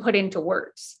couldn't even put into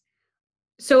words.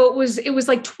 So it was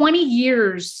like 20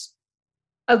 years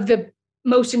of the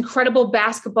most incredible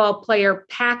basketball player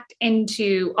packed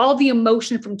into all the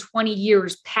emotion from 20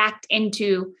 years packed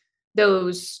into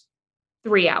those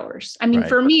 3 hours. I mean,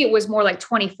 for me, it was more like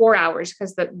 24 hours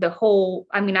because the whole,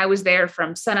 I mean, I was there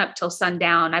from sun up till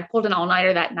sundown. I pulled an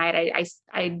all-nighter that night.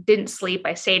 I didn't sleep.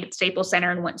 I stayed at Staples Center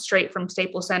and went straight from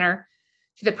Staples Center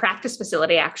to the practice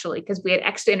facility, actually, because we had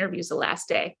extra interviews the last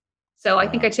day. So I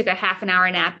think I took a half an hour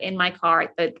nap in my car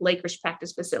at the Lakers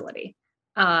practice facility.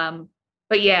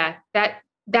 But yeah,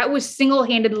 that was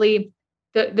single-handedly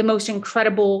the most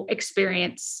incredible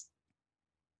experience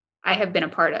I have been a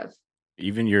part of.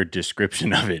 Even your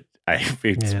description of it,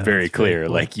 it's very clear.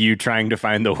 Cool. Like you trying to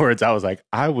find the words, I was like,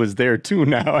 I was there too.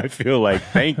 Now I feel like,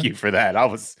 thank you for that.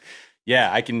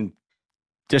 I can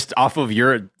just off of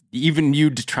even you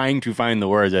trying to find the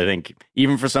words, I think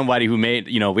even for somebody who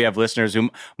we have listeners who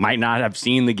might not have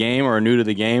seen the game or are new to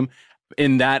the game,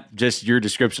 in that, just your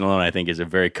description alone, I think is a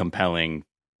very compelling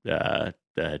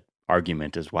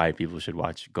argument as why people should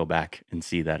go back and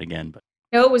see that again. But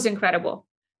no, it was incredible.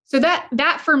 So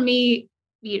that for me,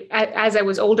 as I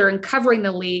was older and covering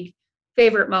the league,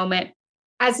 favorite moment.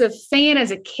 As a fan, as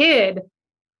a kid,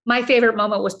 my favorite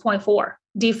moment was point 4,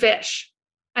 D Fish.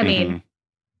 I mean,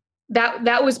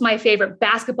 that was my favorite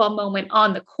basketball moment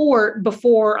on the court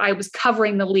before I was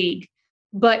covering the league.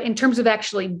 But in terms of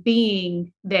actually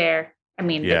being there, I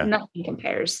mean, nothing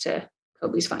compares to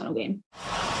Kobe's final game.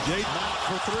 Jay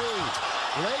for 3.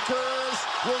 Lakers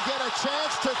will get a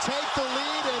chance to take the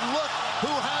lead, and look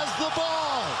who has the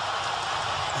ball.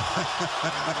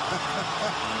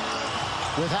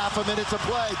 With half a minute to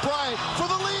play, Bryant for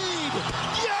the lead.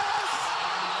 Yes!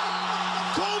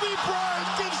 Kobe Bryant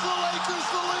gives the Lakers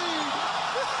the lead.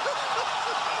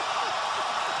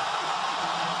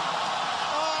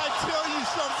 Oh, I tell you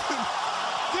something.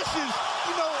 This is,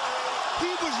 he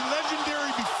was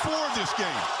legendary before this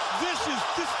game. This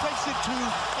takes it to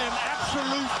an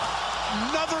absolute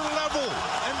another level.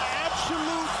 An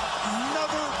absolute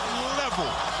another level.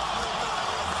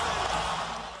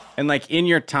 And like in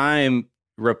your time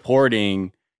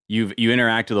reporting, you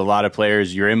interact with a lot of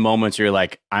players. You're in moments where you're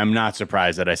like, I'm not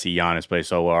surprised that I see Giannis play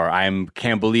so well, or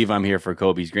can't believe I'm here for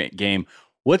Kobe's great game.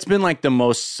 What's been like the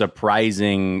most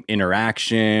surprising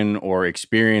interaction or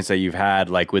experience that you've had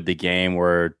like with the game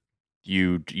where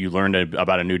you learned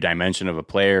about a new dimension of a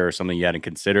player or something you hadn't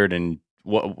considered? And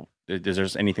what is there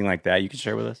anything like that you can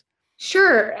share with us?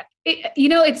 Sure.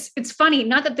 It's funny.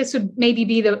 Not that this would maybe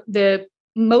be the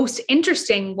most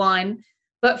interesting one,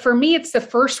 but for me, it's the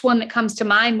first one that comes to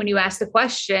mind when you ask the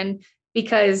question,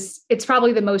 because it's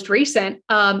probably the most recent.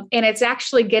 And it's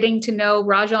actually getting to know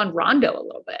Rajon Rondo a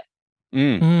little bit.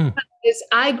 Because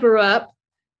I grew up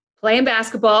playing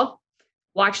basketball,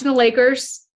 watching the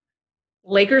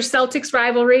Lakers-Celtics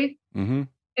rivalry. Mm-hmm.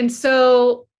 And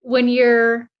so when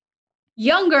you're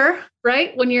younger,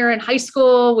 right, when you're in high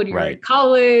school, when you're in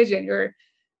college and you're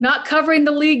not covering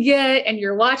the league yet, and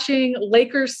you're watching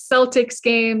Lakers-Celtics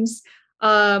games,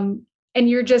 and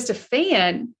you're just a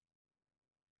fan,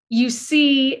 you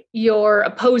see your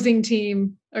opposing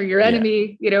team or your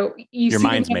enemy, you your see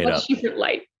mind's them in made a up. different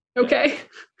light. Okay.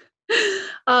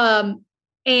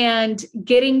 And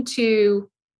getting to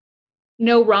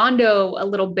know Rondo a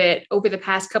little bit over the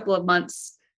past couple of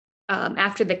months,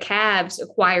 after the Cavs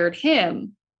acquired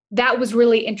him, that was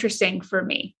really interesting for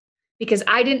me because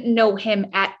I didn't know him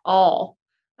at all,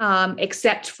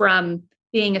 except from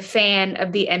being a fan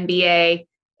of the NBA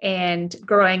and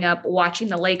growing up watching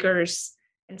the Lakers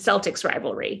and Celtics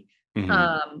rivalry.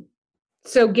 Mm-hmm.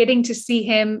 So getting to see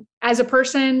him as a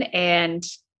person and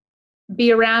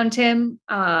be around him,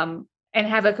 and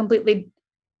have a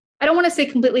I don't want to say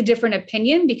completely different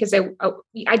opinion because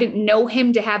I didn't know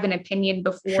him to have an opinion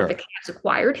before the Cavs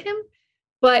acquired him,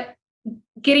 but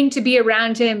getting to be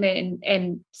around him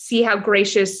and see how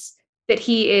gracious that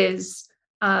he is,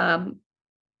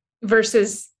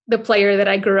 versus the player that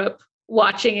I grew up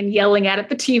watching and yelling at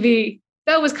the TV,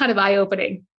 that was kind of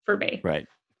eye-opening for me. Right.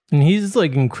 And he's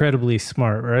like incredibly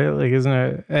smart, right? Like, isn't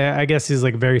it? I guess he's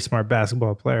like a very smart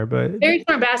basketball player, but very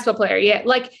smart basketball player. Yeah.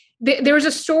 Like there was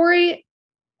a story.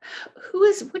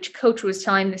 Which coach was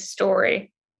telling this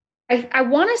story? I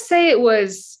want to say it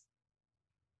was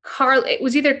it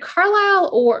was either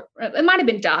Carlisle or it might've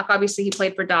been Doc. Obviously he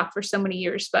played for Doc for so many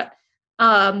years, but,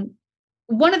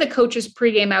 one of the coaches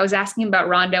pregame, I was asking him about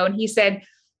Rondo, and he said,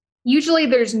 usually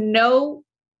there's no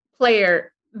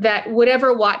player that would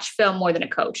ever watch film more than a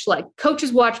coach. Like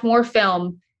coaches watch more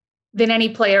film than any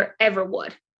player ever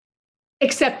would,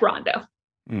 except Rondo.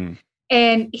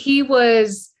 And he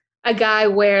was a guy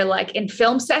where like in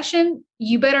film session,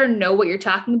 you better know what you're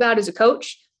talking about as a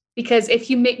coach, because if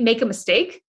you make a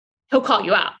mistake, he'll call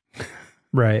you out.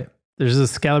 Right. There's a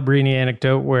Scalabrini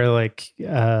anecdote where like,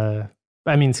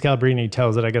 Scalabrini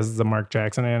tells it, I guess it's a Mark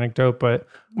Jackson anecdote, but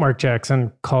Mark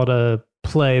Jackson called a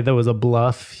play that was a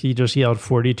bluff. He just yelled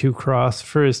 42 cross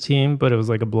for his team, but it was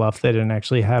like a bluff. They didn't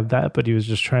actually have that, but he was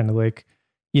just trying to like,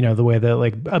 the way that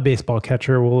like a baseball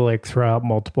catcher will like throw out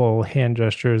multiple hand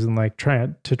gestures and like try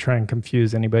and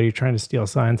confuse anybody trying to steal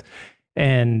signs.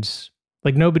 And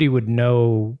like nobody would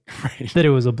know that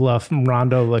it was a bluff. And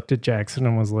Rondo looked at Jackson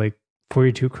and was like,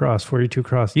 42 cross, 42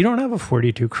 cross. You don't have a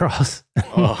 42 cross.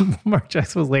 Oh. Mark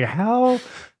Jackson was like, how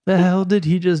the hell did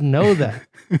he just know that?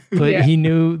 But he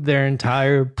knew their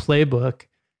entire playbook,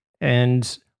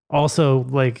 and also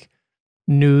like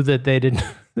knew that they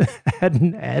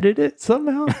hadn't added it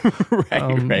somehow.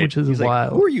 right. Which is He's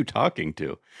wild. Like, who are you talking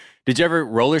to? Did you ever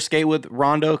roller skate with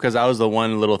Rondo? Because that was the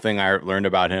one little thing I learned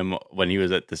about him when he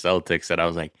was at the Celtics that I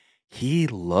was like, he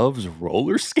loves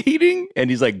roller skating and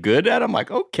he's like good at it. I'm like,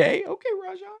 okay,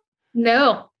 Rajon.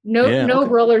 No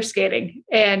roller skating,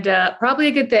 and probably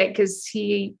a good thing because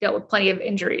he dealt with plenty of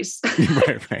injuries.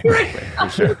 right, for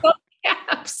sure.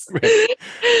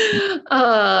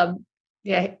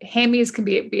 Hammies can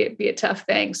be a tough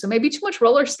thing. So maybe too much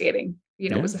roller skating,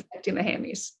 was affecting the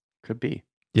hammies. Could be.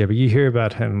 Yeah, but you hear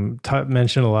about him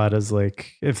mentioned a lot as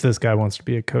like, if this guy wants to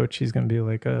be a coach, he's going to be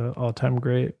like a all-time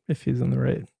great if he's in the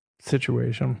right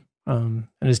situation. And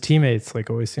his teammates like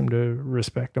always seem to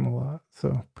respect him a lot.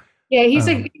 So yeah, he's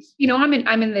like, I'm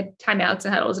in the timeouts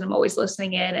and huddles, and I'm always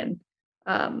listening in,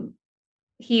 and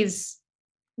he's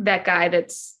that guy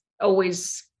that's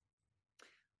always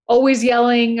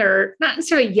yelling, or not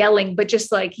necessarily yelling, but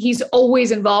just like he's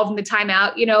always involved in the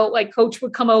timeout. Like coach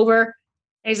would come over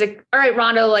and he's like, all right,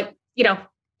 Rondo, like,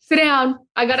 sit down.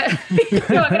 I gotta,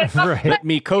 right. Let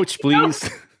me coach, please.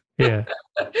 Yeah.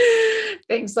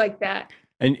 Things like that.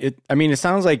 And it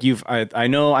sounds like I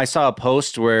know I saw a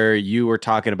post where you were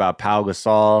talking about Pau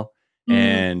Gasol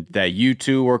and that you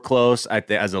two were close.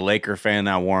 As a Laker fan,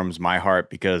 that warms my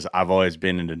heart because I've always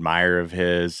been an admirer of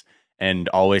his and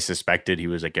always suspected he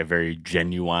was like a very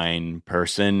genuine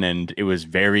person. And it was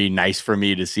very nice for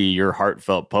me to see your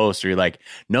heartfelt post where you're like,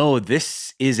 no,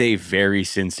 this is a very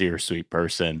sincere, sweet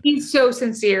person. He's so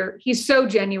sincere. He's so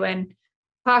genuine,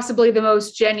 possibly the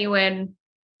most genuine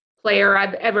player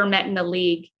I've ever met in the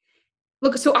league.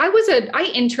 Look, so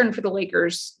I interned for the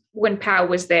Lakers when Pau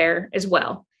was there as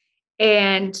well.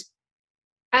 And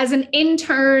as an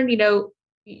intern, you're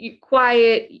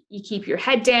quiet, you keep your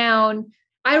head down.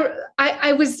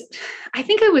 I was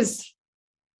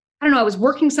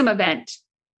working some event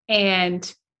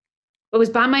and I was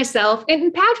by myself,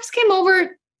 and Pau just came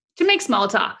over to make small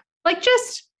talk. Like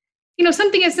just,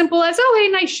 something as simple as, oh,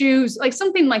 hey, nice shoes, like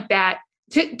something like that.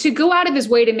 To go out of his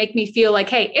way to make me feel like,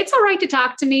 hey, it's all right to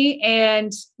talk to me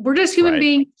and we're just human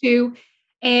beings too.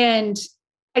 And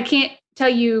I can't tell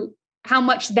you how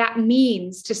much that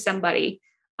means to somebody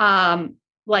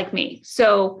like me.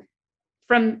 So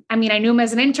I knew him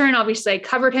as an intern. Obviously, I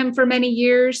covered him for many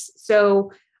years.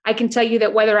 So I can tell you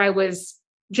that whether I was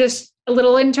just a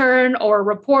little intern or a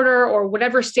reporter or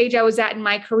whatever stage I was at in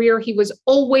my career, he was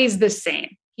always the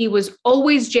same. He was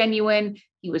always genuine.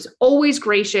 He was always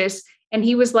gracious. And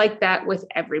he was like that with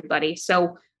everybody.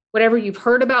 So whatever you've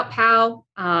heard about Pau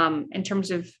in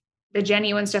terms of the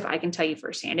genuine stuff, I can tell you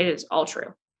firsthand. It is all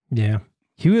true. Yeah.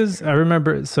 I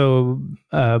remember, so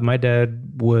my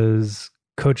dad was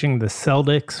coaching the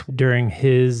Celtics during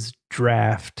his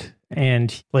draft,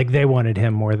 and like they wanted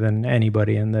him more than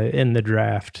anybody in the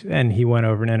draft. And he went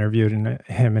over and interviewed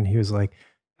him, and he was like,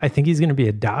 I think he's going to be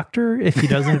a doctor if he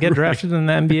doesn't get drafted in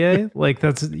the NBA. Like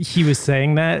he was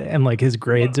saying that, and like his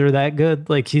grades are that good.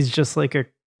 Like he's just like a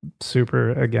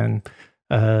super, again,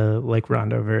 like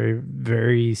Rondo, very,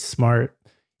 very smart,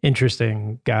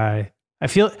 interesting guy. I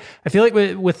feel like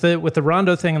with the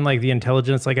Rondo thing and like the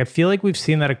intelligence, like I feel like we've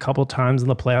seen that a couple times in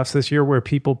the playoffs this year where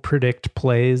people predict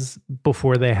plays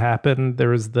before they happen. There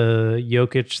was the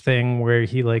Jokic thing where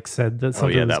he like said that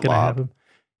something was going to happen.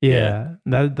 Yeah.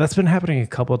 That's been happening a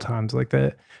couple of times like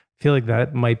that. I feel like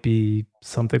that might be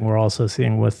something we're also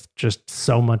seeing with just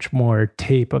so much more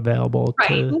tape available.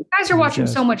 Right. Guys are watching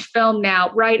so much film now,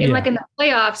 right? And like in the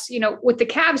playoffs, with the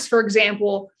Cavs, for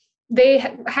example, they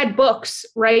had books,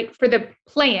 right, for the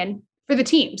play-in for the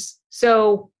teams.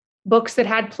 So books that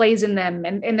had plays in them,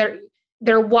 and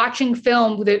they're watching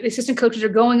film. The assistant coaches are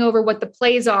going over what the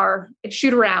plays are at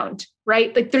shoot around,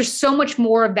 right? Like there's so much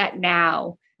more of that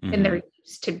now than there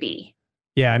used to be.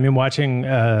 Yeah, I mean, watching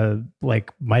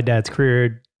like my dad's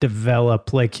career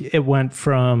develop, like it went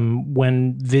from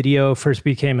when video first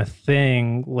became a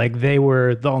thing, like they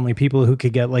were the only people who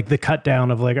could get like the cut down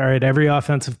of like, all right, every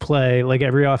offensive play, like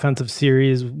every offensive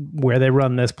series where they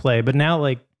run this play. But now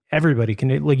like everybody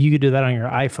can, like you could do that on your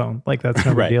iPhone. Like that's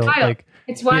no big deal. Wild. Like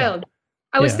it's wild. Yeah.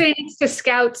 I was sitting next to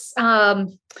scouts.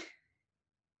 The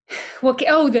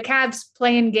Cavs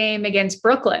playing game against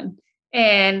Brooklyn.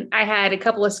 And I had a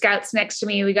couple of scouts next to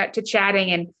me. We got to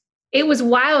chatting, and it was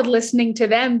wild listening to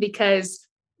them because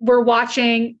we're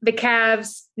watching the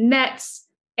Cavs Nets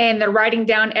and they're writing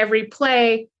down every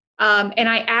play. And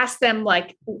I asked them,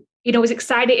 like, is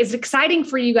it exciting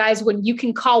for you guys when you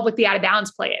can call what the out of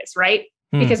bounds play is, right?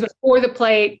 Because before the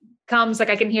play comes, like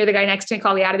I can hear the guy next to me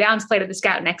call the out of bounds play to the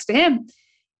scout next to him.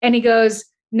 And he goes,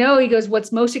 no,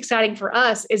 what's most exciting for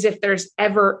us is if there's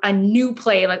ever a new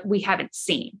play like we haven't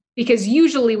seen, because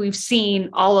usually we've seen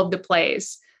all of the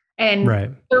plays.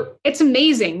 And it's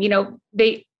amazing.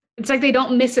 It's like they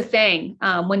don't miss a thing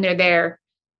when they're there.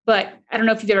 But I don't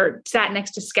know if you've ever sat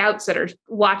next to scouts that are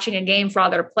watching a game for all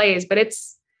their plays, but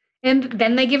and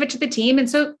then they give it to the team. And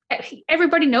so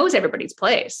everybody knows everybody's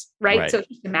plays, right? So it's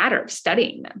just a matter of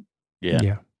studying them.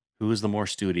 Yeah. Who is the more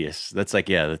studious? That's like,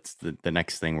 that's the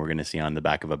next thing we're going to see on the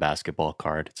back of a basketball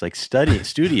card. It's like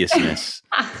studiousness.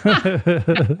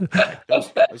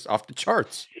 That's off the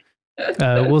charts.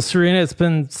 Well, Serena, it's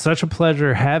been such a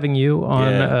pleasure having you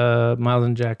on Miles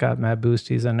and Jack Got Mad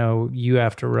Boosties. I know you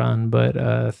have to run,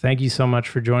 but thank you so much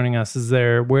for joining us.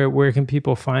 Where can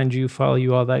people find you, follow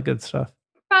you, all that good stuff?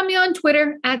 Find me on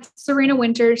Twitter at Serena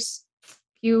Winters. If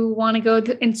you want to go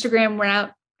the Instagram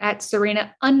route, at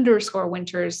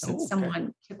Serena_Winters.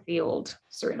 Someone took the old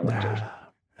Serena Winters.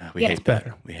 We hate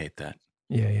better. that. We hate that.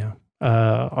 Yeah.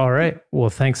 All right. Well,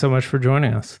 thanks so much for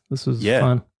joining us. This was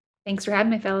fun. Thanks for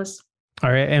having me, fellas.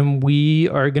 All right. And we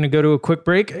are going to go to a quick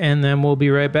break, and then we'll be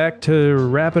right back to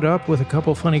wrap it up with a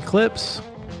couple funny clips.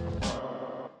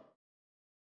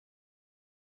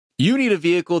 You need a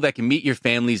vehicle that can meet your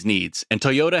family's needs, and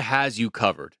Toyota has you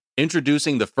covered.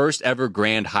 Introducing the first ever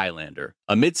Grand Highlander,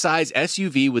 a midsize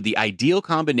SUV with the ideal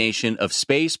combination of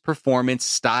space, performance,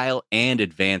 style, and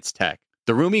advanced tech.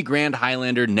 The roomy Grand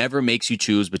Highlander never makes you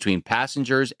choose between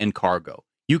passengers and cargo.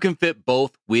 You can fit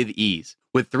both with ease,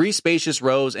 with 3 spacious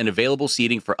rows and available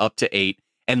seating for up to 8,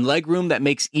 and legroom that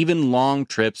makes even long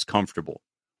trips comfortable.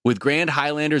 With Grand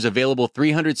Highlander's available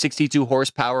 362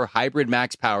 horsepower hybrid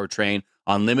max powertrain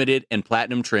on limited and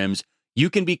platinum trims, you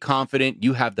can be confident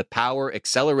you have the power,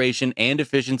 acceleration, and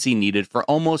efficiency needed for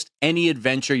almost any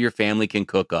adventure your family can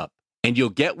cook up. And you'll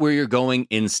get where you're going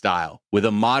in style, with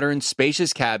a modern,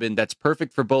 spacious cabin that's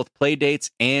perfect for both play dates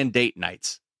and date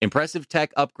nights. Impressive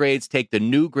tech upgrades take the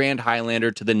new Grand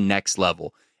Highlander to the next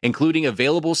level, including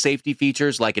available safety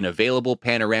features like an available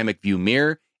panoramic view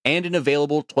mirror and an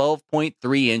available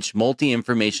 12.3-inch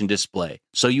multi-information display,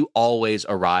 so you always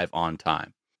arrive on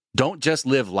time. Don't just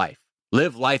live life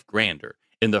grander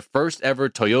in the first ever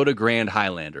Toyota Grand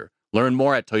Highlander. Learn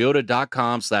more at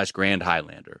toyota.com/Grand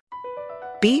Highlander.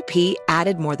 BP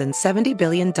added more than $70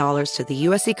 billion to the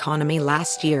U.S. economy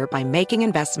last year by making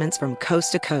investments from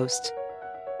coast to coast.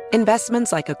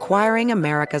 Investments like acquiring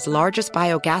America's largest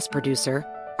biogas producer,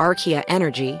 Archaea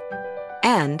Energy,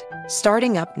 and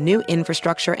starting up new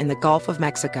infrastructure in the Gulf of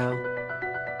Mexico.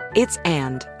 It's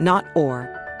and, not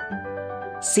or.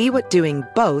 See what doing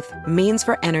both means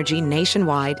for energy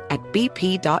nationwide at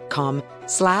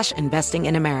bp.com/investing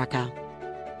in America.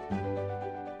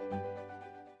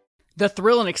 The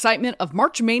thrill and excitement of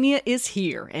March Mania is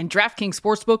here, and DraftKings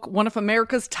Sportsbook, one of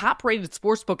America's top-rated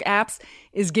sportsbook apps,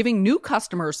 is giving new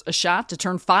customers a shot to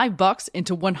turn $5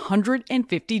 into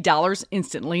 $150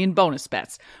 instantly in bonus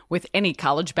bets with any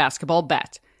college basketball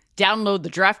bet. Download the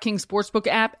DraftKings Sportsbook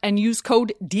app and use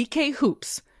code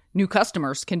DKHOOPS. New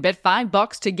customers can bet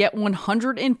 $5 to get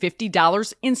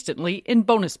 $150 instantly in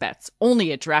bonus bets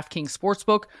only at DraftKings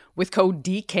Sportsbook with code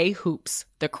DKHOOPS.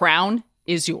 The crown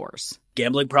is yours.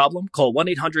 Gambling problem? Call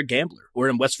 1-800-GAMBLER. Or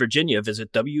in West Virginia,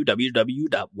 visit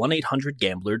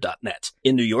www.1800gambler.net.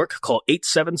 In New York, call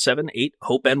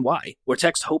 877-8-HOPE-NY or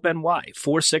text HOPE-NY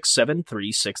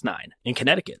 467-369. In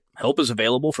Connecticut, help is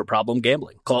available for problem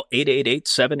gambling. Call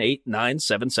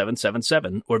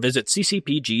 888-789-7777 or visit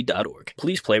ccpg.org.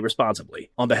 Please play responsibly.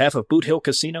 On behalf of Boot Hill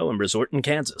Casino and Resort in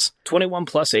Kansas, 21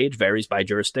 plus age varies by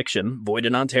jurisdiction, void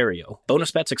in Ontario.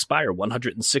 Bonus bets expire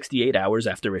 168 hours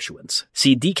after issuance.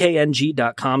 See dkng.com/bball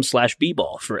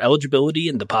for eligibility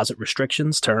and deposit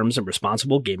restrictions, terms, and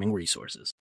responsible gaming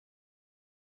resources.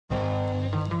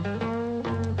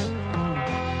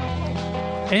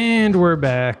 And we're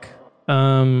back.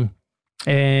 And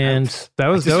that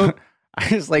was dope.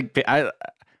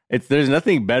 There's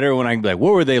nothing better when I'm like,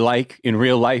 what were they like in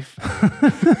real life?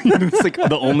 It's like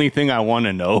the only thing I want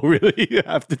to know, really,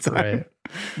 half the time. Right.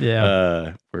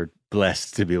 Yeah. We're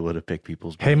blessed to be able to pick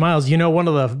people's brains. Hey, Miles, one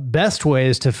of the best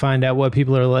ways to find out what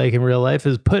people are like in real life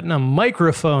is putting a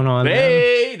microphone on them.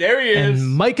 Hey, there he is.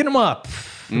 And micing them up.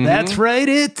 Mm-hmm. That's right.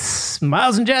 It's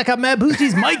Miles and Jack up, Mad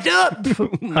Boosties, mic'd up.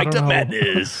 Mic'd up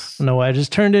madness. No, I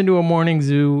just turned into a morning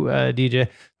zoo DJ.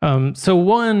 So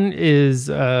one is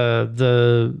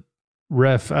the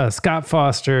ref, Scott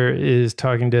Foster, is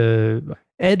talking to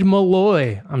Ed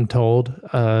Malloy, I'm told.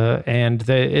 And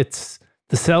it's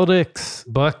the Celtics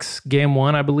Bucks game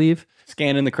 1, I believe.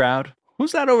 Scanning the crowd.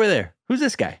 Who's that over there? Who's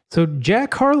this guy? So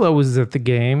Jack Harlow was at the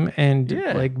game and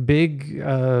big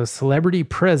celebrity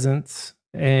presence.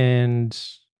 And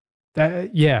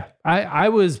that, I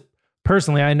was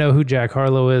personally, I know who Jack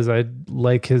Harlow is. I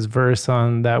like his verse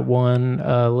on that one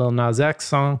Lil Nas X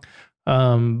song.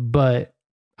 But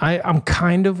I'm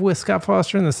kind of with Scott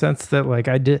Foster in the sense that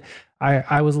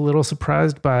I was a little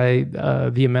surprised by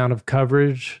the amount of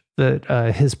coverage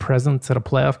that his presence at a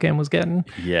playoff game was getting.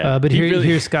 Yeah. But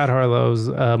here's Scott Harlow's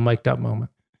mic'd up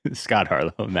moment. Scott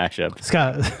Harlow mashup.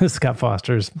 Scott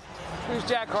Foster's. Who's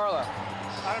Jack Harlow?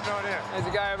 I have no idea. There's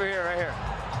a guy over here, right here.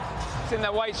 He's in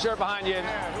that white shirt behind you.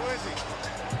 Yeah, who is he?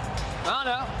 I don't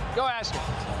know. Go ask him.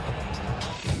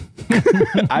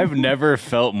 I've never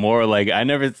felt more like I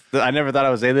never thought I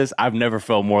would say this. I've never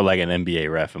felt more like an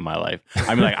NBA ref in my life.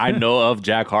 I mean, I know of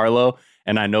Jack Harlow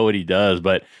and I know what he does,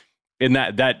 but in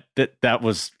that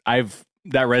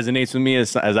resonates with me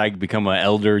as I become an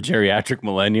elder geriatric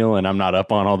millennial and I'm not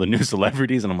up on all the new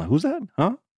celebrities and I'm like, who's that?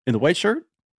 Huh? In the white shirt?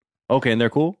 Okay, and they're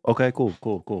cool. Okay,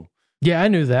 cool. Yeah, I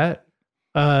knew that.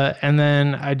 And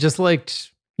then I just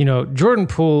liked, Jordan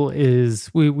Poole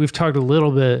we've talked a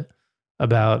little bit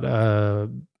about,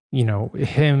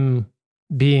 him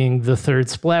being the third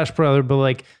Splash Brother, but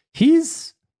like he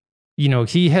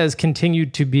has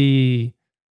continued to be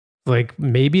like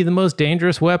maybe the most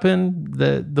dangerous weapon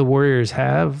that the Warriors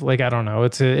have. Like, I don't know.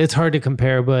 It's hard to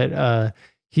compare, but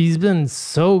he's been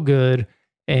so good.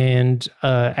 And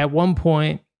at one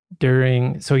point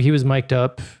so he was mic'd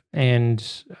up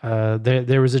and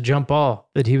there was a jump ball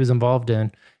that he was involved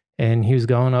in, and he was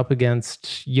going up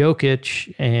against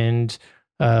Jokic, and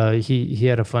he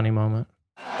had a funny moment.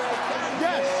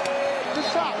 Yes, good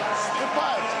shot, good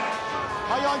pass.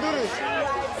 How y'all do this?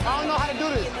 I don't know how to do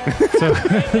this. So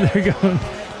they're going.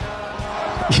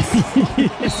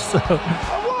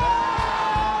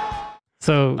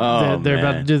 They're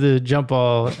about to do the jump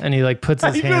ball, and he like puts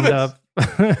his hand up,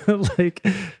 like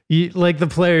the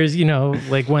players,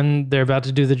 like when they're about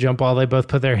to do the jump ball, they both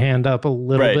put their hand up a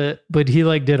little bit, but he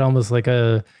like did almost like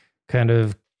a kind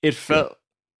of. It felt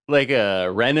like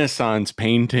a Renaissance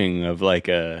painting of like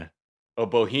a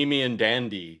bohemian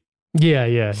dandy.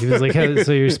 Yeah. He was like,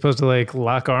 so you're supposed to like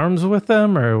lock arms with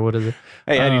them, or what is it?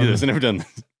 Hey, how do you do this? I've never done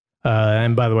this.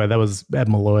 And by the way, that was Ed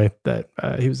Malloy that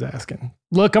he was asking.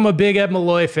 Look, I'm a big Ed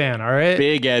Malloy fan, all right?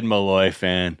 Big Ed Malloy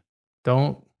fan.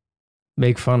 Don't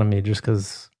make fun of me just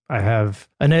because I have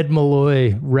an Ed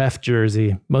Malloy ref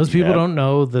jersey. Most people don't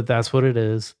know that that's what it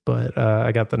is, but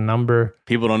I got the number.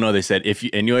 People don't know. They said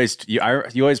you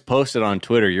always post it on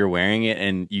Twitter. You're wearing it,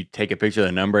 and you take a picture of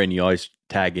the number, and you always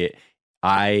tag it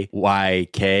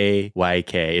IYKYK.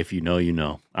 If you know, you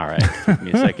know. All right, give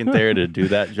me a second there to do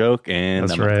that joke, and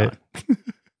that's right.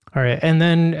 All right, and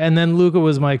then Luka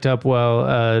was mic'd up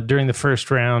during the first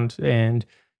round, and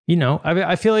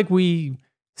I feel like we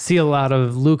see a lot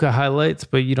of Luka highlights,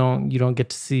 but you don't get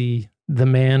to see the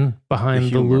man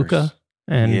behind the Luka,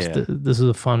 and this is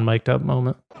a fun mic'd up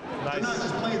moment.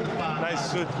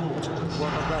 Nice suit.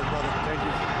 Work on that, brother. Thank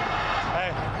you.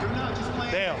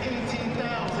 Hey,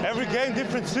 damn. Every game,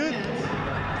 different suit.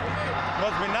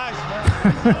 Must be nice,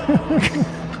 man.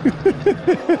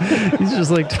 He's just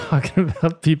like talking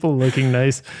about people looking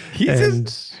nice.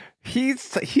 He's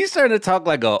starting to talk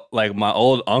like my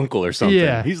old uncle or something.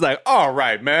 Yeah. He's like, all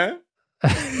right, man.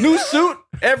 New suit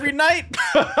every night.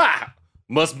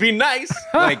 Must be nice.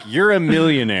 Like, you're a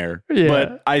millionaire. Yeah.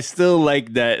 But I still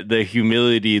like the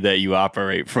humility that you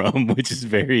operate from, which is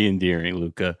very endearing,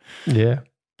 Luka. Yeah.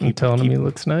 I'm telling him he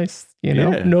looks nice.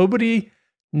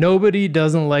 Nobody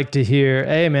doesn't like to hear,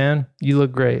 hey man, you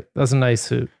look great. That's a nice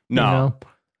suit. No.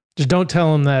 Just don't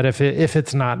tell him that if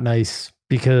it's not nice,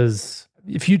 because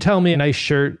if you tell me a nice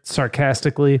shirt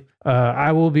sarcastically,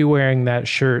 I will be wearing that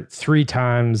shirt 3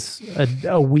 times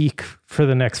a week for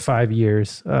the next 5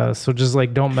 years. So just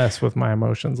like, don't mess with my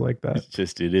emotions like that.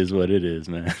 It is what it is,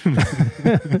 man.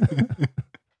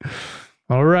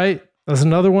 All right. That's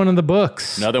another one in the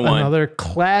books. Another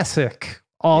classic,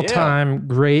 all-time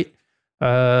great.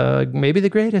 Maybe the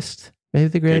greatest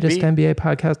NBA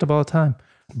podcast of all time.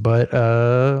 But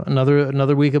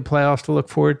another week of playoffs to look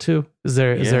forward to. Is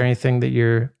there anything that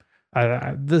you're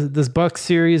this Bucks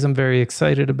series I'm very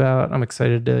excited about? I'm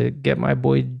excited to get my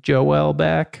boy Joel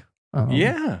back.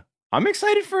 I'm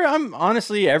excited I'm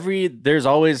honestly there's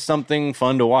always something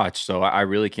fun to watch, so I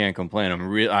really can't complain.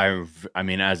 I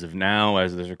mean, as of now,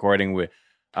 as of this recording, we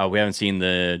haven't seen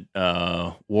the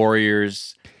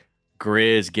Warriors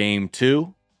Grizz game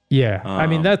 2. Yeah. I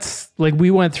mean, that's like,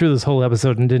 we went through this whole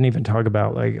episode and didn't even talk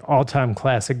about like all-time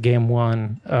classic game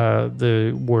 1,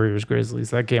 the Warriors Grizzlies.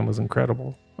 That game was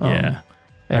incredible. I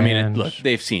mean, look,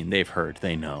 they've heard,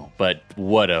 they know, but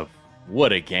what a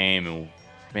game. And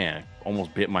man,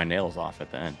 almost bit my nails off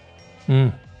at the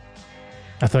end.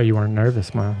 I thought you weren't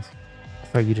nervous, Miles. I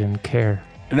thought you didn't care.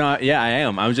 No, yeah, I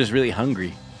am. I was just really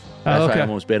hungry. That's why I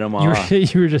almost bit them all off.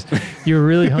 You were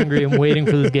really hungry and waiting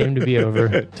for this game to be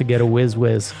over to get a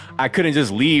whiz. I couldn't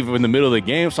just leave in the middle of the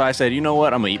game, so I said, you know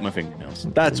what? I'm going to eat my fingernails.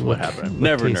 That's what happened. I'm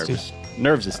never nervous.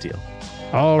 Nerves of steel.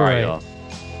 All right, y'all.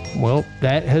 Well,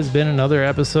 that has been another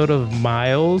episode of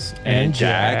Miles and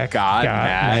Jack got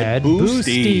Mad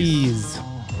Boosties.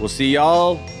 We'll see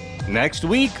y'all next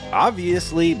week,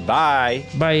 obviously. Bye.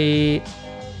 Bye.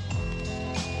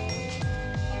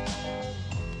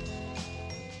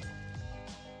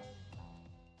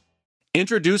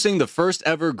 Introducing the first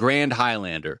ever Grand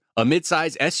Highlander, a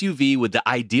midsize SUV with the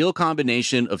ideal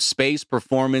combination of space,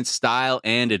 performance, style,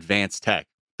 and advanced tech.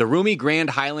 The roomy Grand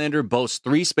Highlander boasts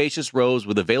 3 spacious rows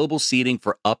with available seating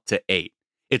for up to 8.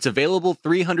 Its available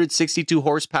 362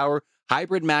 horsepower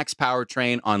hybrid max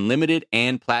powertrain on limited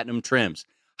and platinum trims.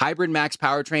 Hybrid Max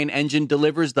powertrain engine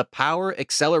delivers the power,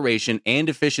 acceleration, and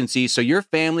efficiency so your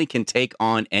family can take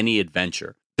on any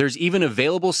adventure. There's even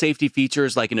available safety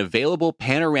features like an available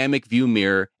panoramic view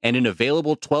mirror and an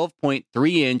available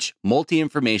 12.3-inch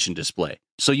multi-information display,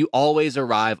 so you always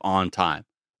arrive on time.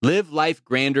 Live life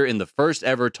grander in the first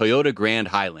ever Toyota Grand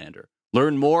Highlander.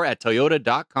 Learn more at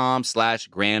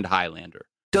toyota.com/Grand Highlander.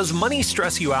 Does money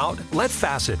stress you out? Let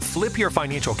Facet flip your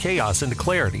financial chaos into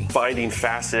clarity. Finding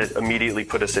Facet immediately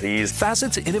put us at ease.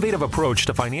 Facet's innovative approach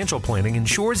to financial planning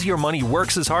ensures your money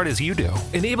works as hard as you do,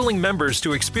 enabling members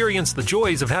to experience the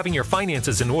joys of having your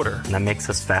finances in order. And that makes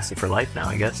us Facet for life now,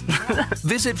 I guess.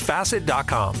 Visit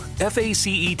Facet.com,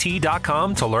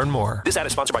 FACET.com to learn more. This ad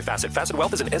is sponsored by Facet. Facet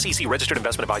Wealth is an SEC registered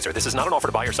investment advisor. This is not an offer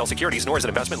to buy or sell securities, nor is it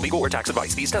investment, legal, or tax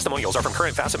advice. These testimonials are from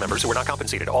current Facet members who are not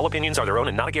compensated. All opinions are their own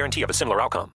and not a guarantee of a similar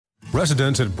outcome.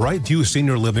 Residents at Brightview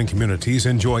Senior Living Communities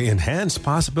enjoy enhanced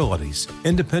possibilities,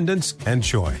 independence, and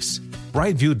choice.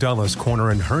 Brightview Dulles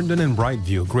Corner in Herndon and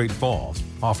Brightview, Great Falls,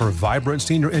 offer vibrant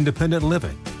senior independent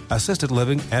living, assisted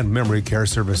living, and memory care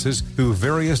services through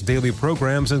various daily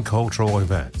programs and cultural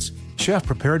events.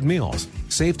 Chef-prepared meals,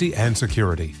 safety and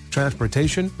security,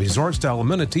 transportation, resort-style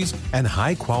amenities, and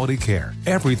high-quality care.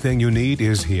 Everything you need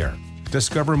is here.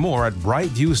 Discover more at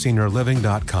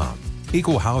brightviewseniorliving.com.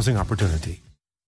 Equal housing opportunity.